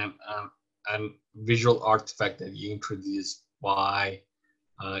just a visual artifact that you introduce by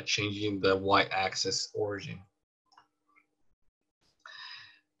changing the y-axis origin.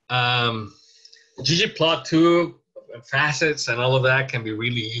 ggplot2 facets and all of that can be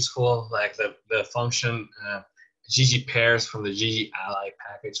really useful, like the function ggpairs from the ggally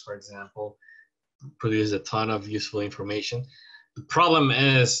package, for example, produce a ton of useful information. The problem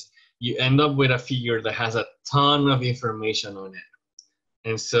is you end up with a figure that has a ton of information on it.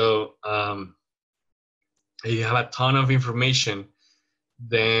 And so you have a ton of information,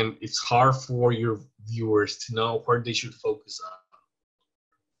 then it's hard for your viewers to know where they should focus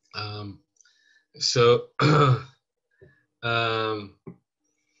on. So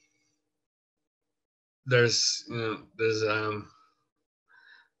there's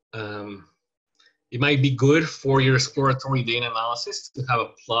it might be good for your exploratory data analysis to have a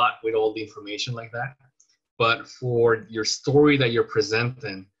plot with all the information like that. But for your story that you're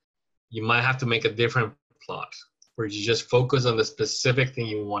presenting, you might have to make a different plot where you just focus on the specific thing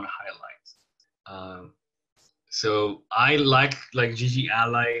you want to highlight. So I like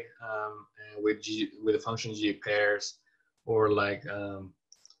ggally with the function gpairs, or like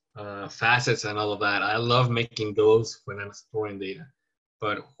facets and all of that. I love making those when I'm storing data.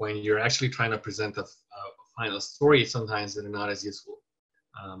 But when you're actually trying to present a final story, sometimes they're not as useful.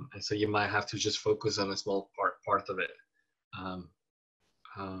 And so you might have to just focus on a small part of it.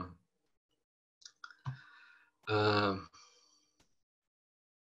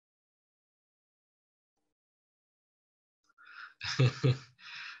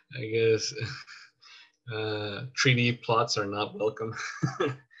 I guess 3D plots are not welcome,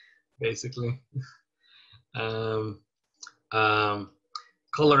 basically.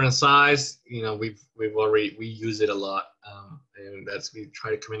 Color and size, you know, we use it a lot, and we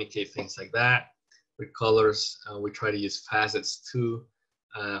try to communicate things like that. With colors, we try to use facets too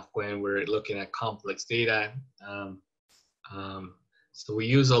when we're looking at complex data. So we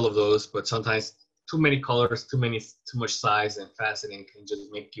use all of those, but sometimes too many colors, too much size and faceting can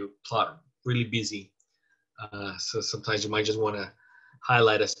just make your plot really busy. So sometimes you might just want to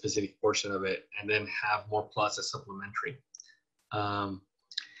highlight a specific portion of it and then have more plots as supplementary.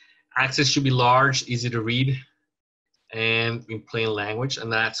 Axis should be large, easy to read, and in plain language.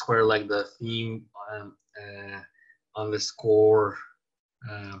 And that's where like the theme underscore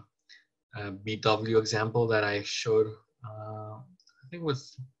BW example that I showed, I think it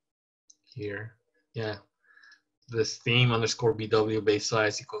was here. Yeah, this theme underscore BW base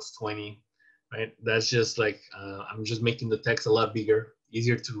size equals 20, right? That's just like, I'm just making the text a lot bigger,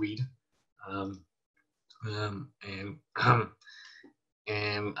 easier to read.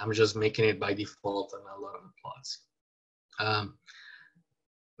 And I'm just making it by default on a lot of the plots.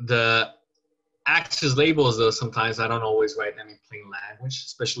 The axis labels, though, sometimes I don't always write them in plain language,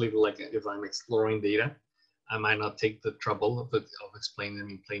 especially like if I'm exploring data. I might not take the trouble of explaining them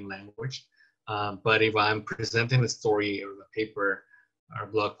in plain language. But if I'm presenting a story or a paper or a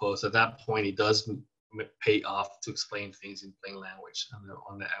blog post, at that point, it does pay off to explain things in plain language on the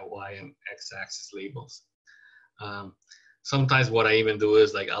Y and X axis labels. Sometimes what I even do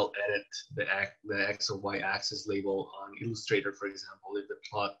is like I'll edit the X or Y axis label on Illustrator, for example, if the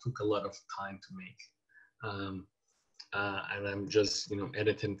plot took a lot of time to make, and I'm just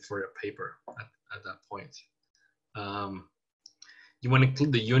editing for a paper at that point. You want to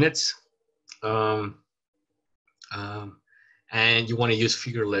include the units, and you want to use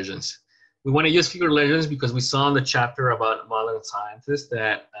figure legends. We want to use figure legends because we saw in the chapter about modern scientists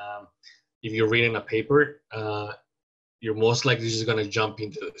that if you're reading a paper, you're most likely just going to jump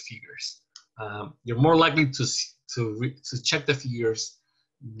into the figures. You're more likely to check the figures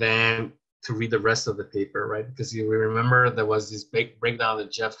than to read the rest of the paper, right? Because you remember there was this big breakdown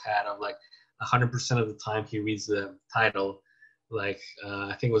that Jeff had of like 100% of the time he reads the title, like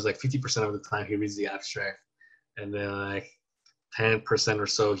I think it was like 50% of the time he reads the abstract, and then like 10% or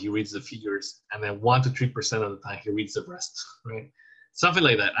so he reads the figures, and then 1 to 3% of the time he reads the rest, right? Something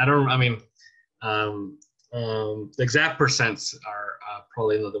like that. The exact percents are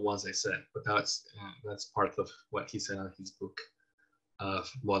probably not the ones I said, but that's part of what he said on his book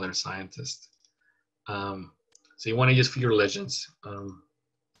of Modern Scientist. So you want to use figure legends.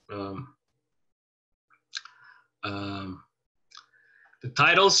 The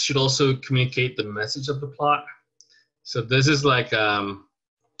titles should also communicate the message of the plot. So this is like I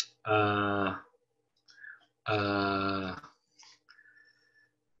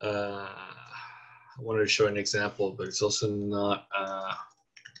wanted to show an example, but it's also not.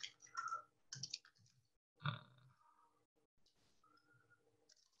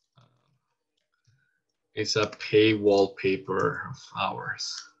 It's a pay wallpaper of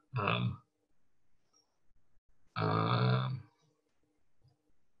ours.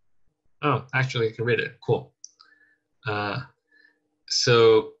 Oh, actually, I can read it. Cool.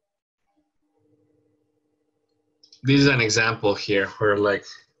 So this is an example here where like.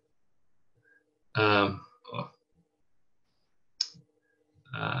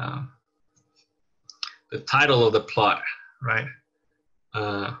 The title of the plot, right?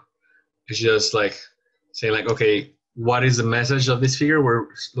 It's just like saying like, okay, what is the message of this figure? We're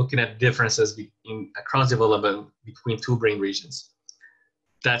looking at differences across development between two brain regions.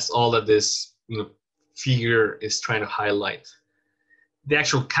 that's all that this figure is trying to highlight. The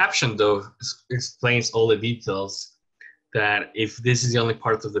actual caption, though, explains all the details, that if this is the only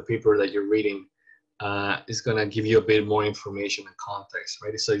part of the paper that you're reading, it's going to give you a bit more information and context,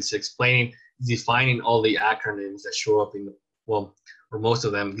 right? So it's defining all the acronyms that show up in the, well, or most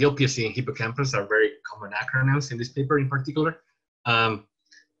of them. GLPSC and hippocampus are very common acronyms in this paper in particular.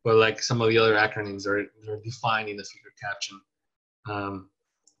 But like some of the other acronyms are defined in the figure caption.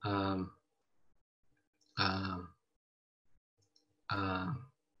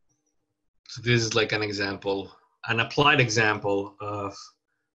 So this is like an example, an applied example of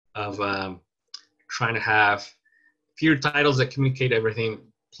trying to have figure titles that communicate everything,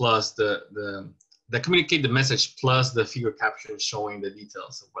 plus that communicate the message, plus the figure caption showing the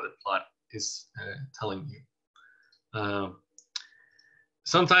details of what the plot is telling you.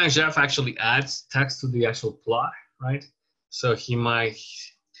 Sometimes Jeff actually adds text to the actual plot, right? So he might,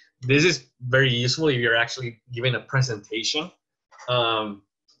 this is very useful if you're actually giving a presentation,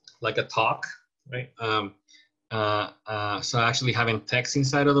 like a talk, right? So actually having text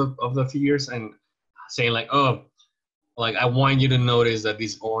inside of the figures and saying like, oh, like I want you to notice that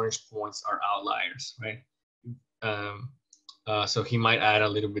these orange points are outliers, right? So he might add a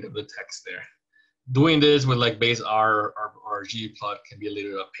little bit of the text there. Doing this with like base R or ggplot can be a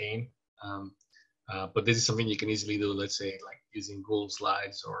little bit of a pain, but this is something you can easily do. Let's say like using Google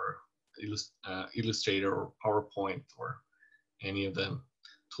Slides or Illustrator or PowerPoint or any of the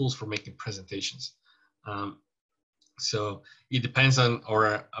tools for making presentations. So it depends on,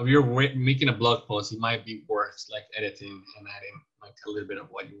 or if you're making a blog post, it might be worth like editing and adding like a little bit of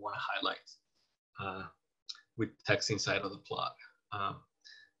what you want to highlight with text inside of the plot.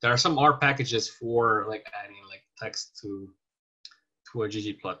 There are some R packages for like adding like text to a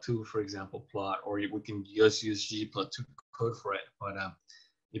ggplot2, for example, plot, or we can just use ggplot2 code for it, but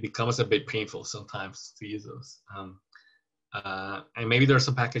it becomes a bit painful sometimes to use those. And maybe there are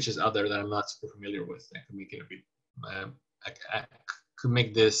some packages out there that I'm not super familiar with that can make it a bit, could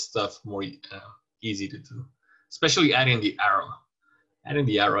make this stuff more easy to do, especially adding the arrow. Adding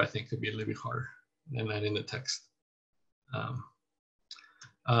the arrow, I think, could be a little bit harder than adding the text.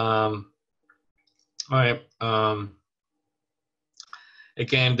 All right.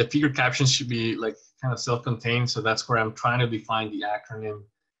 Again, the figure captions should be like kind of self-contained, so that's where I'm trying to define the acronym.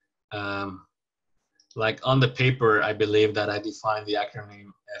 Like on the paper, I believe that I defined the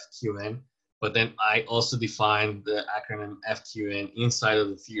acronym FQN, but then I also defined the acronym FQN inside of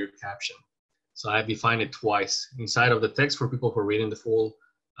the figure caption. So I defined it twice, inside of the text for people who are reading the full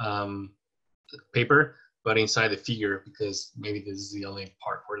paper, but inside the figure, because maybe this is the only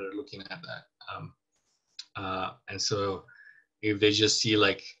part where they're looking at that. And so if they just see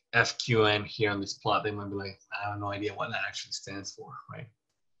like FQN here on this plot, they might be like, I have no idea what that actually stands for, right?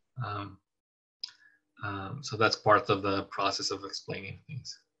 So that's part of the process of explaining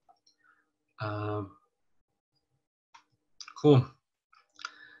things. Cool.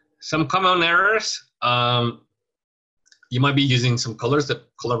 Some common errors. You might be using some colors that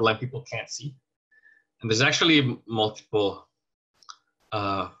colorblind people can't see. And there's actually multiple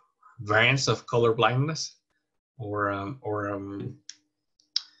variants of color blindness, or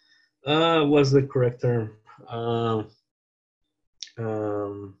what's the correct term?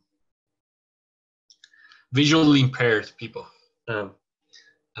 Visually impaired people.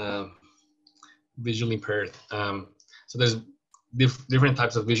 Visually impaired. So there's different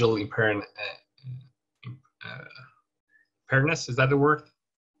types of visual impairedness. Is that the word?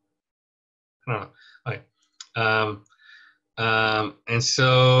 I don't know. Okay. And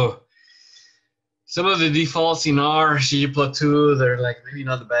so some of the defaults in R, ggplot2, they're like maybe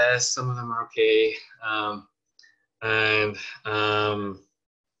not the best. Some of them are okay.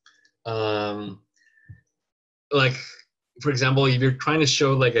 Like, for example, if you're trying to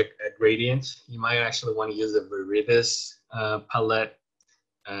show like a gradient, you might actually want to use a Viridis palette.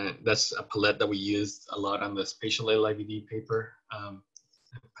 That's a palette that we used a lot on the spatial LIVD paper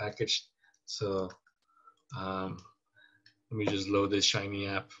package. So let me just load this Shiny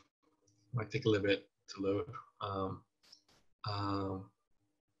app. Might take a little bit to load.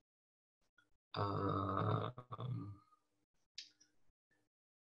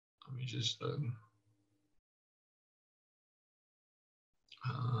 Let me just load.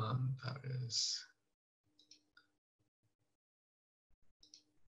 That is.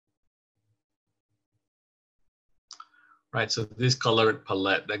 Right, so this color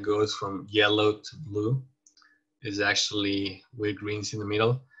palette that goes from yellow to blue is actually with greens in the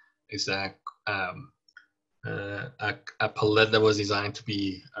middle. It's a palette that was designed to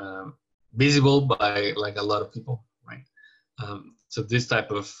be visible by like a lot of people, right? So this type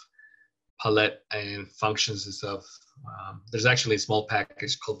of palette and functions and stuff. There's actually a small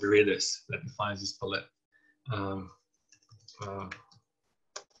package called Viridis that defines this palette.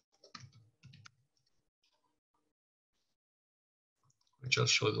 Which I'll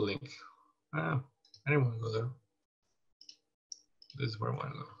show the link. I didn't want to go there. This is where I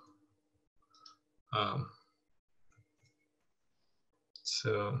want to go.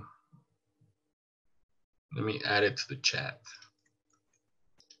 So let me add it to the chat.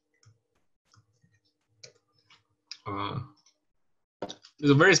 It's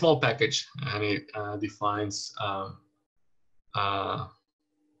a very small package, and it defines the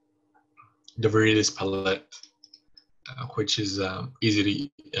Viridis palette, which is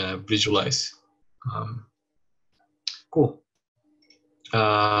easy to visualize. Cool.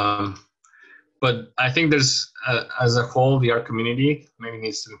 But I think there's, as a whole, the art community maybe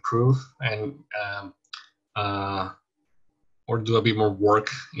needs to improve and or do a bit more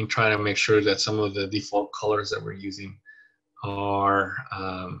work in trying to make sure that some of the default colors that we're using are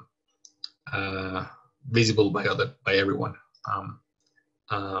visible by everyone.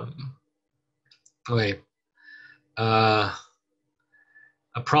 Okay. A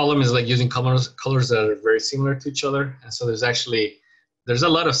problem is like using colors that are very similar to each other, and so there's a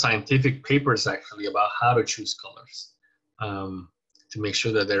lot of scientific papers actually about how to choose colors to make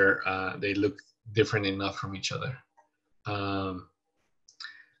sure that they look different enough from each other. A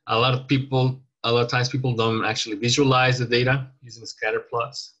lot of times people don't actually visualize the data using scatter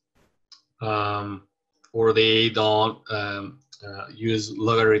plots, or they don't use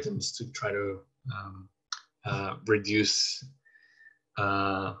logarithms to try to reduce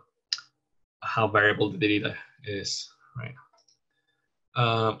how variable the data is, right?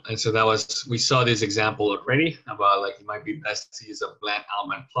 And so we saw this example already about like it might be best to use a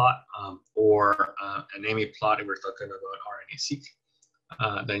Bland-Altman plot or an AMY plot if we're talking about RNA-seq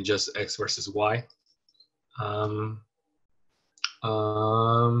than just X versus Y.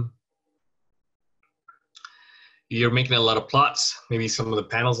 You're making a lot of plots. Maybe some of the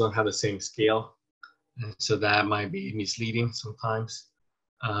panels don't have the same scale, and so that might be misleading sometimes.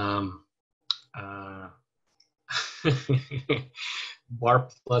 Bar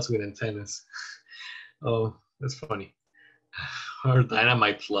plots with antennas. Oh, that's funny. Or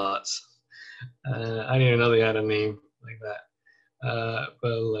dynamite plots. I didn't know they had a name like that.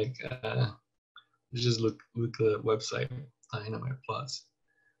 But like, just look at the website, dynamite plots.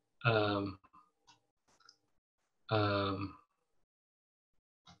 I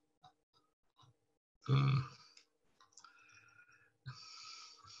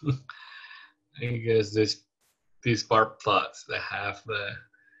guess these bar plots that have the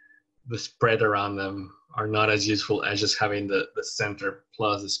spread around them are not as useful as just having the center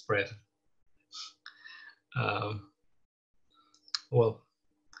plus the spread. Well,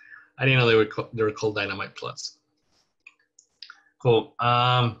 I didn't know they were called dynamite plots. Cool.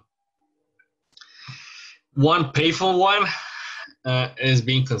 One painful one is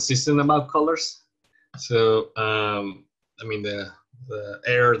being consistent about colors. So I mean the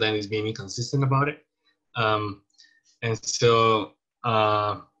error then is being inconsistent about it. And so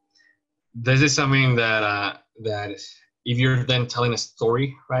this is something that if you're then telling a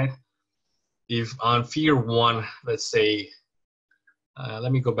story, right? If on figure 1, let's say,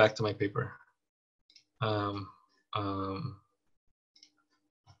 let me go back to my paper.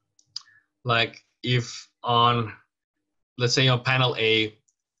 Like if on, let's say on panel A,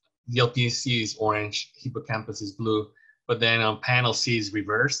 the LPC is orange, hippocampus is blue, but then on panel C is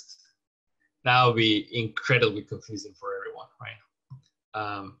reversed, that would be incredibly confusing for everyone, right?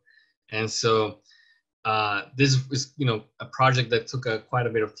 And so this is, a project that took quite a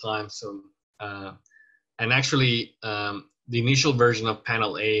bit of time. So, and actually, the initial version of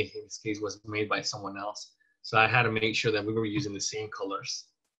panel A in this case was made by someone else. So I had to make sure that we were using the same colors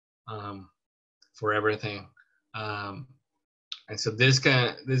for everything. And so this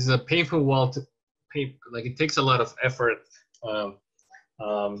is a painful wall to paint. Like it takes a lot of effort to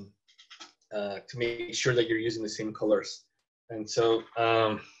make sure that you're using the same colors. And so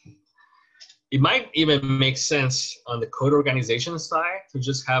it might even make sense on the code organization side to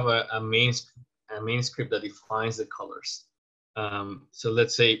just have a main script that defines the colors. So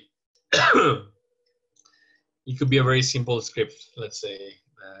let's say it could be a very simple script. Let's say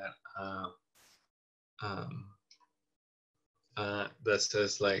that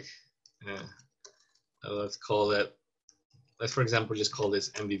says like, let's call it, let's for example just call this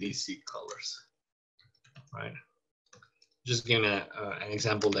MDDC colors, right? Just giving an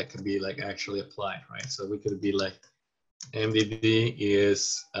example that could be like actually applied, right? So we could be like MDD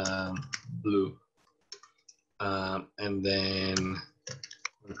is blue. and then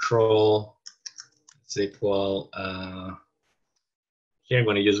control is equal. Here I'm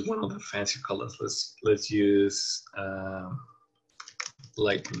going to use one of the fancy colors. Let's use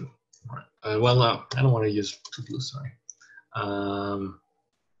light blue. Well, no, I don't want to use too blue. Sorry.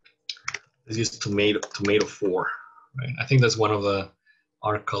 Let's use tomato 4. Right. I think that's one of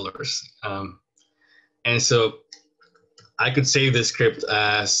our colors. And so I could save this script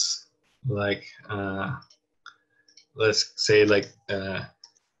as like let's say like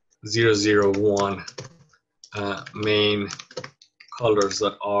 001 main colors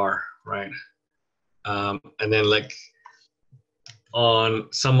that are right, and then like on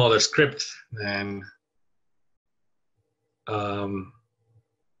some other script, then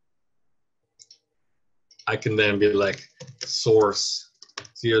I can then be like source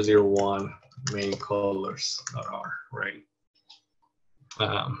 001 main colors that are right.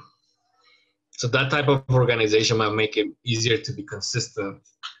 So that type of organization might make it easier to be consistent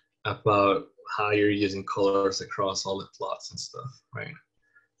about how you're using colors across all the plots and stuff, right?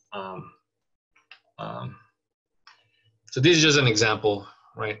 So this is just an example,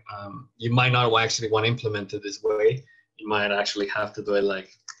 right? You might not actually want to implement it this way. You might actually have to do it like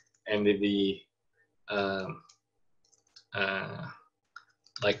MDD,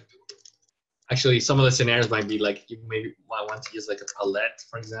 like actually some of the scenarios might be like you maybe might want to use like a palette,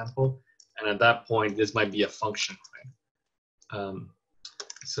 for example, and at that point this might be a function, right?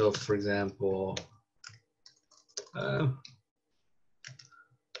 So for example,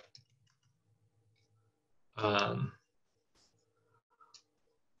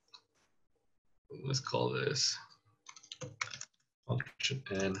 let's call this function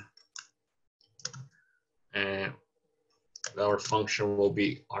n, and our function will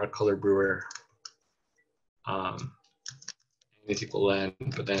be our color brewer is equal n,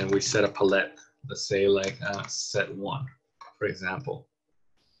 but then we set a palette, let's say like set 1, for example,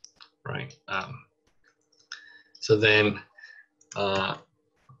 right? So then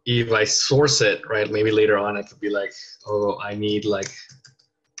if I source it, right, maybe later on I could be like, oh, I need like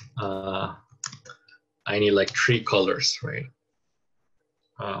 3 colors, right?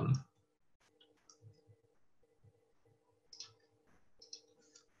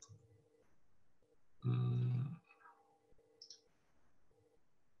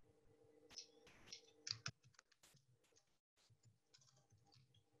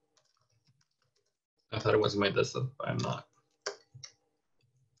 I thought it was my desktop, but I'm not.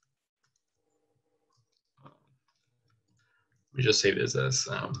 We just say this as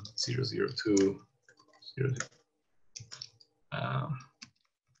 002, 0.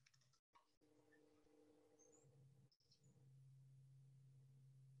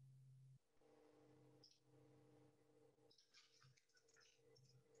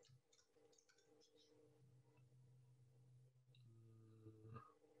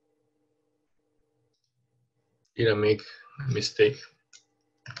 Did I make a mistake?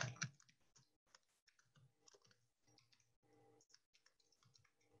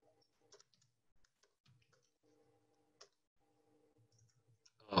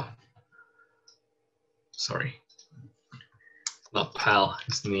 Oh, sorry. Not pal,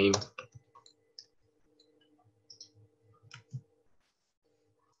 his name.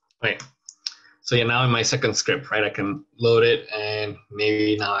 Right. So yeah, now in my second script, right, I can load it, and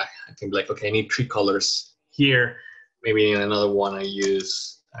maybe now I can be like, okay, I need 3 colors here. Maybe in another one I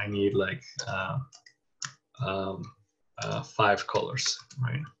need like 5 colors,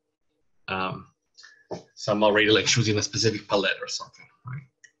 right? So I'm already like choosing a specific palette or something, right?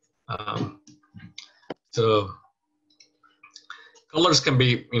 So colors can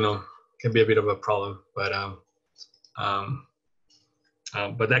be, can be a bit of a problem, but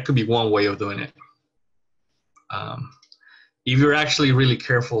that could be one way of doing it. If you're actually really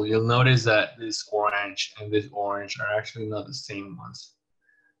careful, you'll notice that this orange and this orange are actually not the same ones.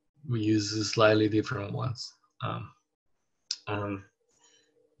 We use slightly different ones. And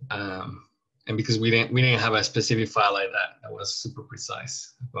because we didn't have a specific file like that was super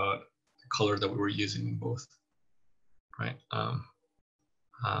precise about the color that we were using in both, right?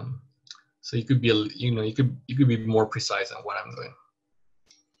 So you could be, you could be more precise on what I'm doing.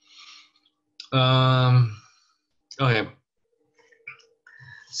 Okay.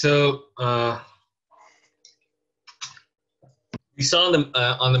 So we saw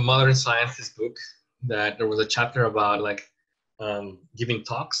on the Modern Sciences book that there was a chapter about like giving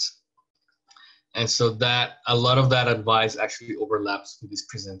talks, and so that a lot of that advice actually overlaps with this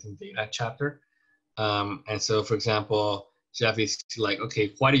presenting data chapter. And so, for example, Jeff is like,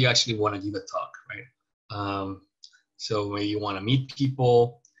 okay, why do you actually want to give a talk, right? So when you want to meet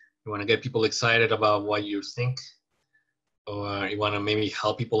people, You want to get people excited about what you think, or you want to maybe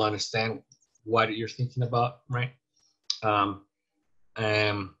help people understand what you're thinking about, right? Um,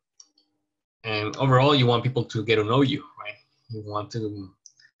 and and overall, you want people to get to know you, right? You want to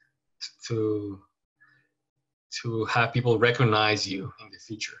to have people recognize you in the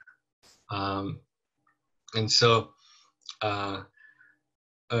future. Um, and so, uh,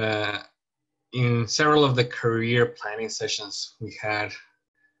 uh, in several of the career planning sessions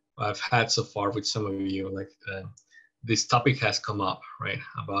I've had so far with some of you, like this topic has come up, right?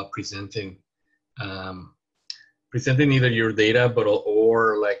 About um, presenting either your data, but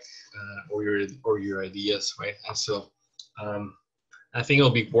or your ideas, right? And so, I think it'll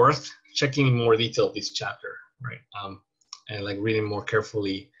be worth checking in more detail this chapter, right? And like reading more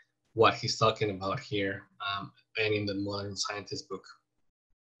carefully what he's talking about here, and in the Modern Scientist book.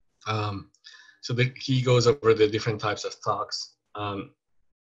 So he goes over the different types of talks, and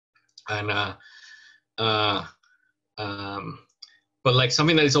but like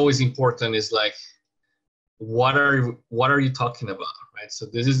something that is always important is like what are you talking about, right? So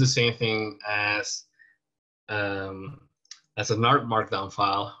this is the same thing as an art markdown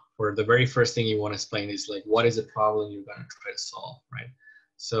file, where the very first thing you want to explain is like what is the problem you're going to try to solve, right?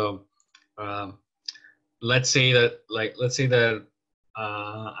 So let's say that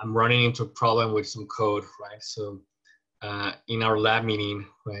I'm running into a problem with some code, right? So in our lab meeting,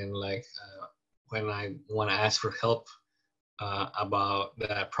 when I want to ask for help about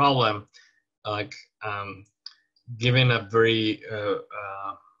that problem, like given a very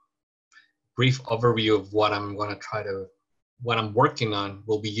brief overview of what I'm working on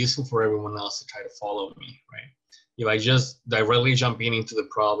will be useful for everyone else to try to follow me, right? If I just directly jump into the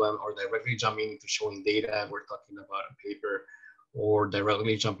problem, or directly jump into showing data we're talking about a paper, or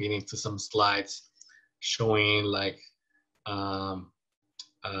directly jumping into some slides showing like, for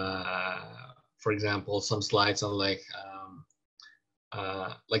example, some slides on like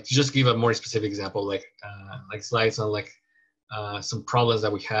to just give a more specific example, like slides on some problems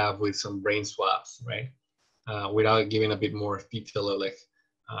that we have with some brain swaps, right? Without giving a bit more detail of like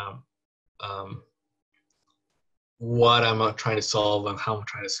what I'm trying to solve and how I'm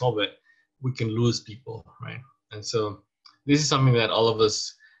trying to solve it, we can lose people, right? And so this is something that all of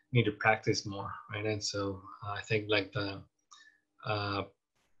us need to practice more, right? And so I think like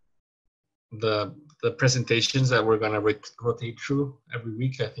the presentations that we're going to rotate through every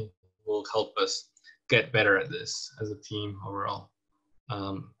week, I think will help us get better at this as a team overall.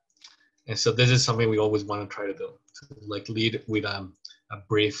 And so this is something we always want to try to do, to like lead with a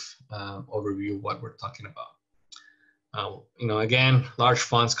brief overview of what we're talking about. Again, large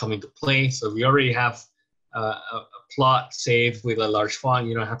fonts come into play. So we already have a plot saved with a large font.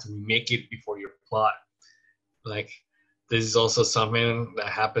 You don't have to remake it before your plot. Like this is also something that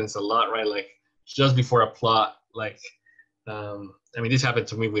happens a lot, right? Like just before a plot, like, this happened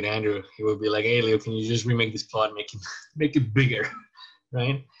to me with Andrew. He would be like, "Hey, Leo, can you just remake this plot, make it bigger,"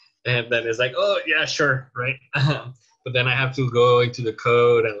 right? And then it's like, "Oh yeah, sure," right? But then I have to go into the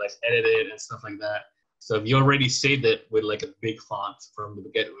code and like edit it and stuff like that. So if you already saved it with like a big font from the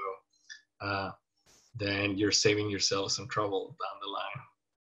get-go, then you're saving yourself some trouble down the line.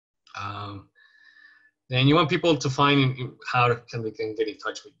 Then you want people to find how they can get in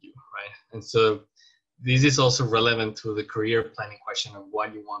touch with you, right? And so this is also relevant to the career planning question of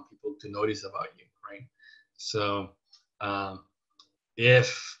what you want people to notice about you, right? So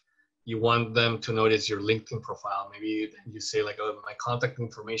if you want them to notice your LinkedIn profile, maybe you say like, "Oh, my contact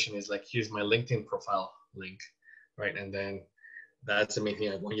information is like, here's my LinkedIn profile link," right? And then that's the main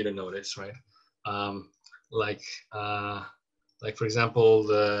thing I want you to notice, right? Like for example,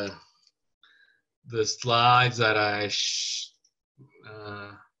 the slides that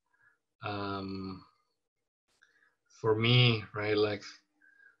for me, right? Like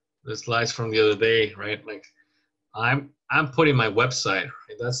the slides from the other day, right? Like I'm putting my website,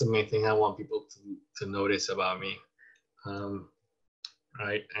 right? That's the main thing I want people to notice about me,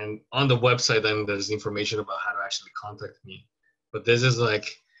 right? And on the website, then there's information about how to actually contact me. But this is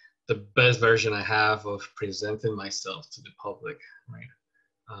like the best version I have of presenting myself to the public, right?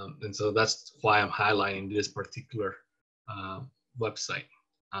 And so that's why I'm highlighting this particular website.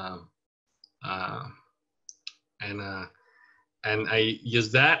 And I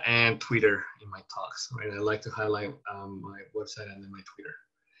use that and Twitter in my talks, right? I like to highlight my website and then my Twitter.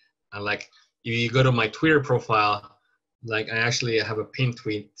 And like, if you go to my Twitter profile, like I actually have a pinned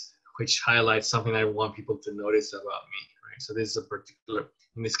tweet which highlights something I want people to notice about me, right? So this is a particular,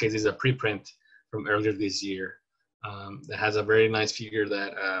 in this case, is a preprint from earlier this year that has a very nice figure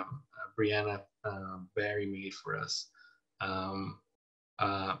that Brianna Barry made for us.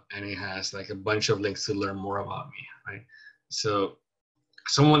 and it has like a bunch of links to learn more about me, right? So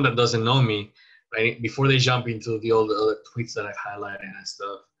someone that doesn't know me, right, before they jump into all the other tweets that I highlighted and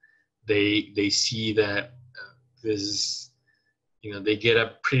stuff, they see that this is, they get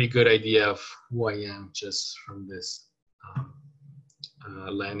a pretty good idea of who I am just from this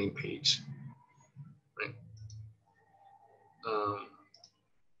landing page, right?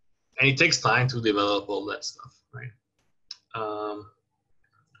 And it takes time to develop all that stuff, right?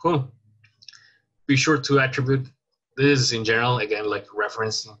 Cool. Be sure to attribute this in general, again, like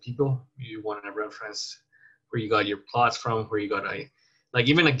referencing people. You want to reference where you got your plots from, where you got like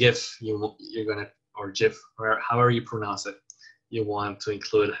even a GIF, you're gonna, or GIF, or however you pronounce it, you want to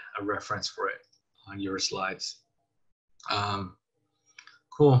include a reference for it on your slides.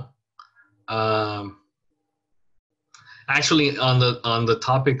 Cool. Actually, on the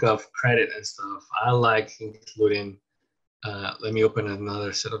topic of credit and stuff, I like including. Let me open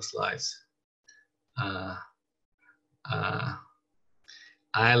another set of slides.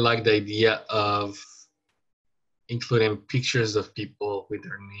 I like the idea of including pictures of people with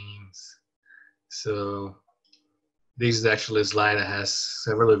their names. So this is actually a slide that has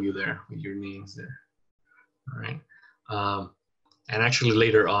several of you there with your names there. All right. And actually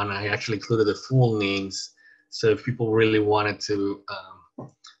later on, I actually included the full names. So if people really wanted to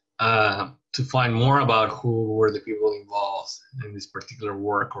find more about who were the people involved in this particular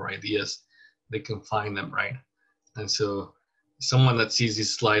work or ideas, they can find them, right? And so someone that sees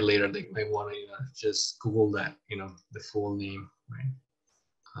this slide later, they might want to just Google that, the full name, right?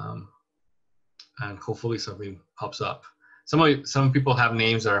 And hopefully something pops up. Some people have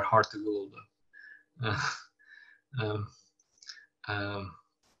names that are hard to Google, though.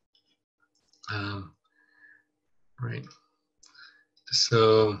 Right.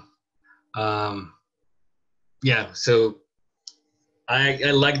 So, yeah. So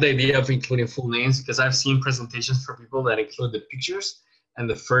I like the idea of including full names because I've seen presentations for people that include the pictures and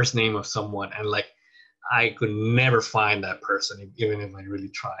the first name of someone, and like I could never find that person even if I really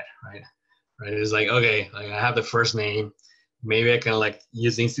tried, right? Right? It's like, okay, like I have the first name, maybe I can like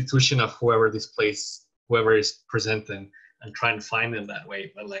use the institution of whoever is presenting and try and find them that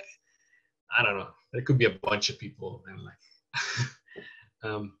way. But like, I don't know, there could be a bunch of people and like,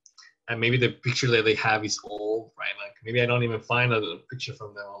 and maybe the picture that they have is old, right? Like maybe I don't even find a picture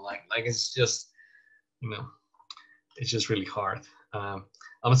from them online. Like it's just, it's just really hard.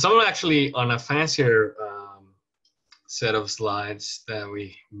 Some actually on a fancier set of slides that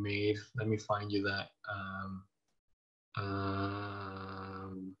we made. Let me find you that.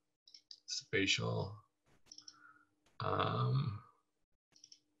 Spatial.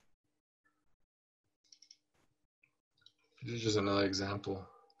 This is just another example.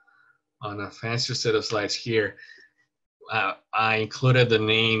 On a fancier set of slides here, I included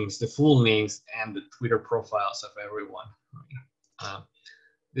the full names and the Twitter profiles of everyone.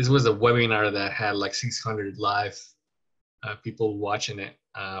 This was a webinar that had like 600 live people watching it,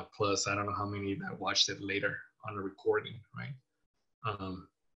 plus I don't know how many that watched it later on a recording, right?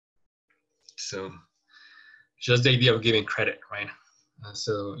 So just the idea of giving credit, right?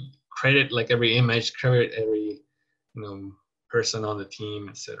 So credit like every image, credit every person on the team,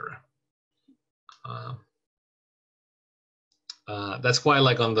 etc. That's why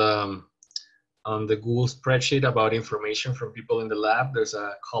like on the Google spreadsheet about information from people in the lab, there's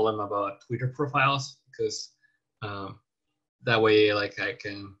a column about Twitter profiles, because that way like I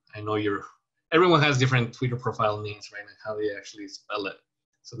know everyone has different Twitter profile names, right? And how they actually spell it.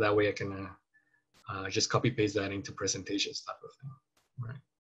 So that way I can just copy paste that into presentations type of thing, right?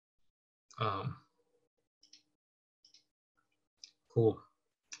 Cool.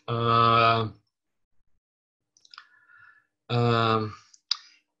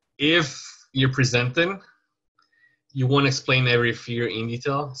 If you're presenting, you want to explain every figure in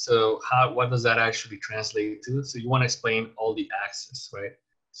detail. So what does that actually translate to? So you want to explain all the axes, right?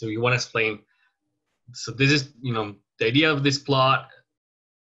 So you want to explain, so this is, the idea of this plot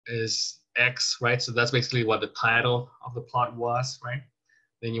is X, right? So that's basically what the title of the plot was, right?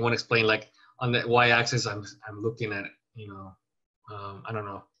 Then you want to explain like on the Y-axis, I'm looking at, I don't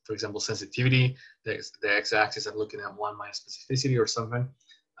know, for example, sensitivity. The X-axis, I'm looking at 1 minus specificity or something.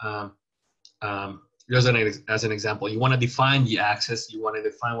 Just as an example, you want to define the axis. You want to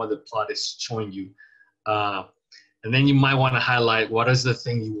define what the plot is showing you. And then you might want to highlight what is the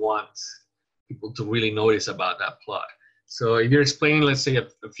thing you want people to really notice about that plot. So if you're explaining, let's say, a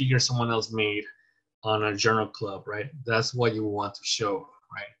figure someone else made on a journal club, right? That's what you want to show,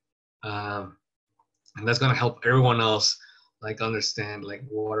 right? And that's going to help everyone else like understand like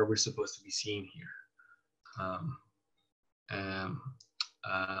what are we supposed to be seeing here.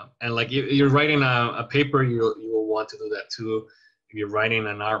 And like if you're writing a paper, you will want to do that too. If you're writing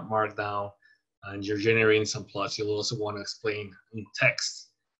an art markdown and you're generating some plots, you'll also want to explain in text,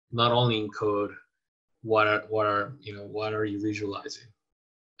 not only in code, what are what are you visualizing.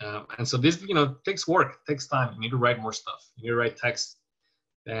 And so this takes work, takes time. You need to write more stuff. You need to write text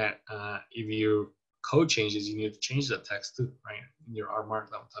that if your code changes, you need to change that text too, right? In your art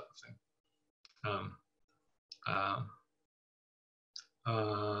markdown type of thing.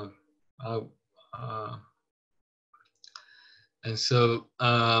 And so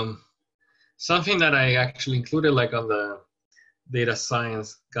something that I actually included like on the data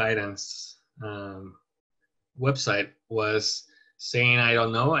science guidance website was saying I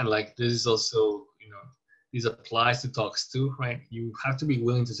don't know, and like this is also this applies to talks too, right? You have to be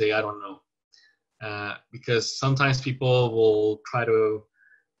willing to say I don't know, because sometimes people will try to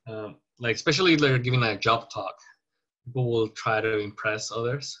like, especially if they're giving a job talk, people will try to impress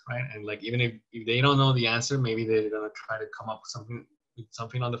others, right? And like even if they don't know the answer, maybe they're gonna try to come up with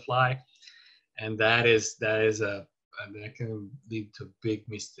something on the fly, and that can lead to a big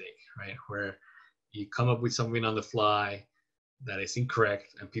mistake, right? Where you come up with something on the fly that is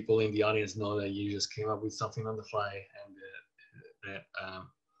incorrect, and people in the audience know that you just came up with something on the fly, and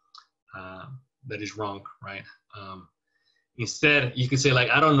that is wrong, right? Instead, you can say like,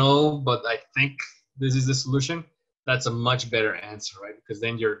 I don't know, but I think this is the solution. That's a much better answer, right? Because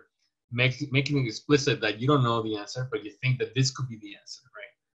then you're making it explicit that you don't know the answer, but you think that this could be the answer,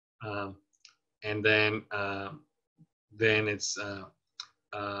 right? And then it's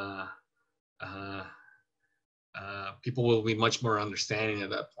people will be much more understanding at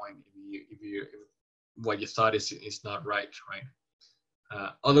that point if what you thought is not right, right?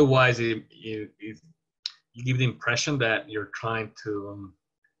 Otherwise, you give the impression that you're trying to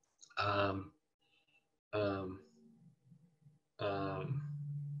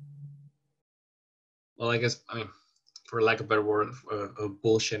well, I guess, I mean, for lack of a better word,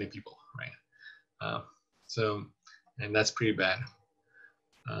 bullshitting people, right? So, and that's pretty bad.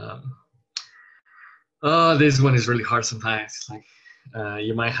 Oh, this one is really hard sometimes. Like,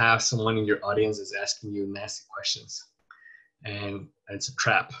 you might have someone in your audience is asking you nasty questions, and it's a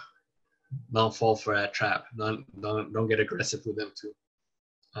trap. Don't fall for that trap. Don't get aggressive with them too.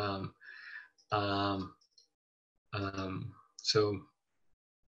 So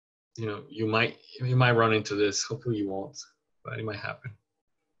you might run into this. Hopefully you won't, but it might happen.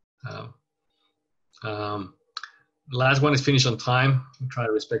 The last one is finish on time. Try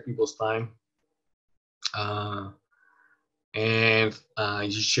to respect people's time. And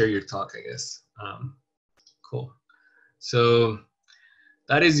you share your talk, I guess. Cool. So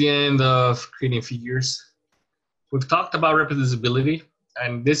that is the end of creating figures. We've talked about reproducibility,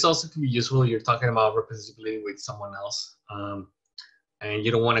 and this also can be useful if you're talking about reproducibility with someone else. And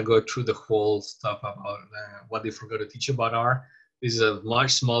you don't want to go through the whole stuff about what they forgot to teach you about R. This is a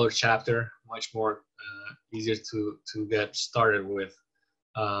much smaller chapter, much more easier to get started with.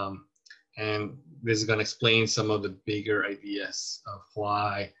 And this is going to explain some of the bigger ideas of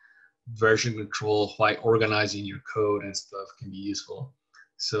why version control, why organizing your code and stuff can be useful.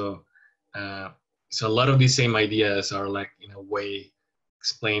 So a lot of these same ideas are like in a way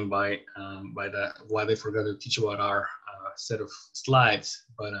explained by the why they forgot to teach about our set of slides,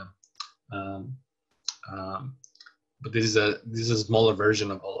 but this is a smaller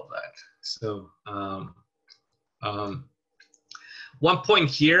version of all of that. So one point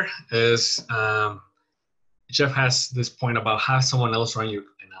here is Jeff has this point about have someone else run your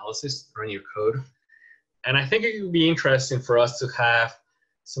analysis, run your code, and I think it would be interesting for us to have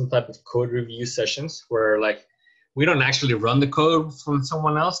some type of code review sessions where like we don't actually run the code from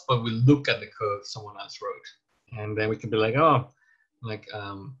someone else, but we look at the code someone else wrote, and then we can be like, oh, like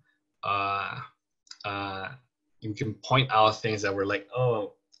you can point out things that were like,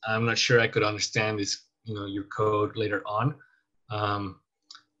 oh, I'm not sure I could understand this, your code later on,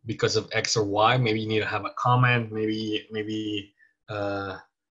 because of X or Y. Maybe you need to have a comment. Maybe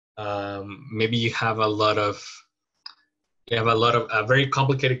you have a lot of a very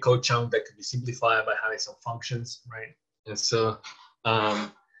complicated code chunk that could be simplified by having some functions, right? And so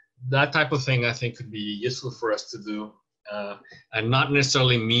that type of thing I think could be useful for us to do, and not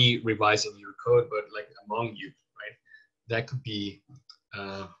necessarily me revising your code, but like among you, right? That could be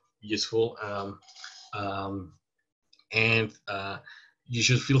useful, and you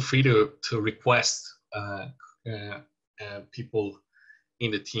should feel free to request people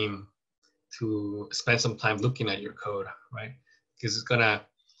in the team to spend some time looking at your code, right? Because it's gonna,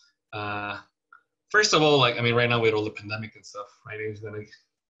 first of all, like, I mean, right now with all the pandemic and stuff, right? It's gonna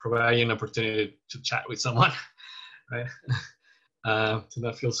provide you an opportunity to chat with someone, right? to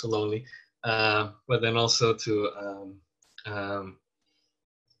not feel so lonely, but then also to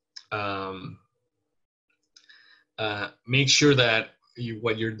make sure that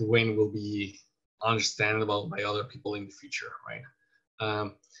what you're doing will be understandable by other people in the future, right?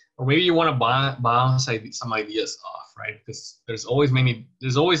 Or maybe you want to bounce some ideas off, right? Because there's always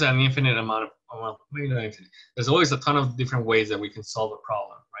an infinite amount of, well, maybe not infinite. There's always a ton of different ways that we can solve a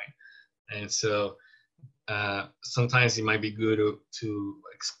problem, right? And so sometimes it might be good to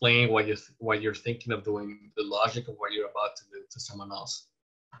explain what you're thinking of doing, the logic of what you're about to do to someone else.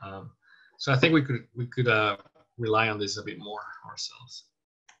 So I think we could rely on this a bit more ourselves.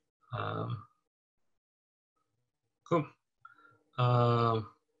 Cool.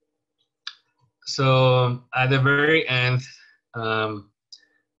 So at the very end,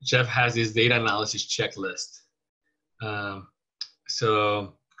 Jeff has his data analysis checklist.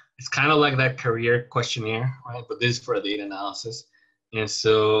 So it's kind of like that career questionnaire, right? But this is for data analysis. And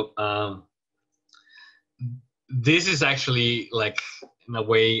so this is actually, like, in a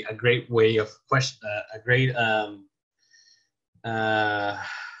way, a great way of how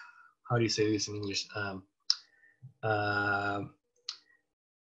do you say this in English?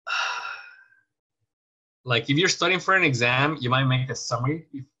 Like, if you're studying for an exam, you might make a summary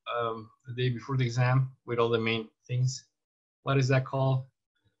the day before the exam with all the main things. What is that called?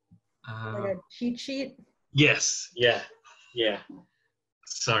 Like a cheat sheet? Yes. Yeah.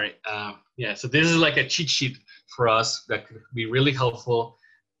 Sorry. Yeah. So this is like a cheat sheet for us that could be really helpful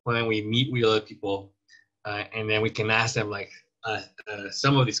when we meet with other people, and then we can ask them, like,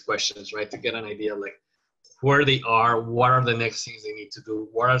 some of these questions, right, to get an idea of, like, where they are, what are the next things they need to do,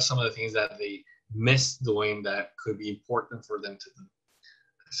 what are some of the things that they miss doing that could be important for them to do.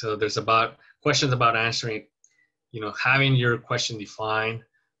 So there's questions about answering, having your question defined,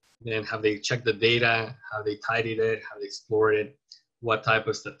 then have they checked the data, how they tidied it, how they explored it, what type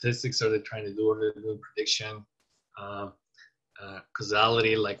of statistics are they trying to do, are they doing prediction,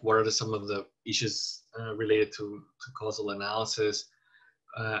 causality, like what are some of the issues related to causal analysis.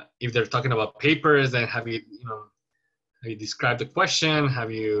 If they're talking about papers, then have you described the question,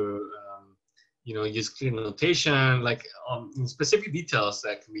 have you use clear notation, like specific details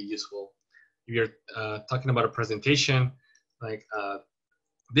that can be useful. If you're talking about a presentation, like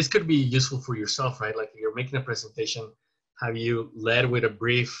this could be useful for yourself, right? Like, if you're making a presentation, have you led with a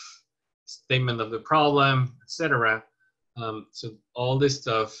brief statement of the problem, etc. So all this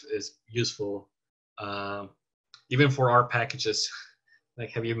stuff is useful, even for our packages.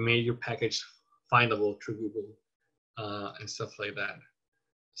 Like, have you made your package findable through Google and stuff like that?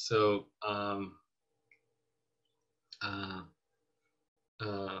 So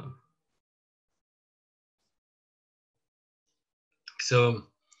so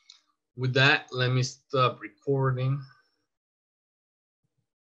with that, let me stop recording.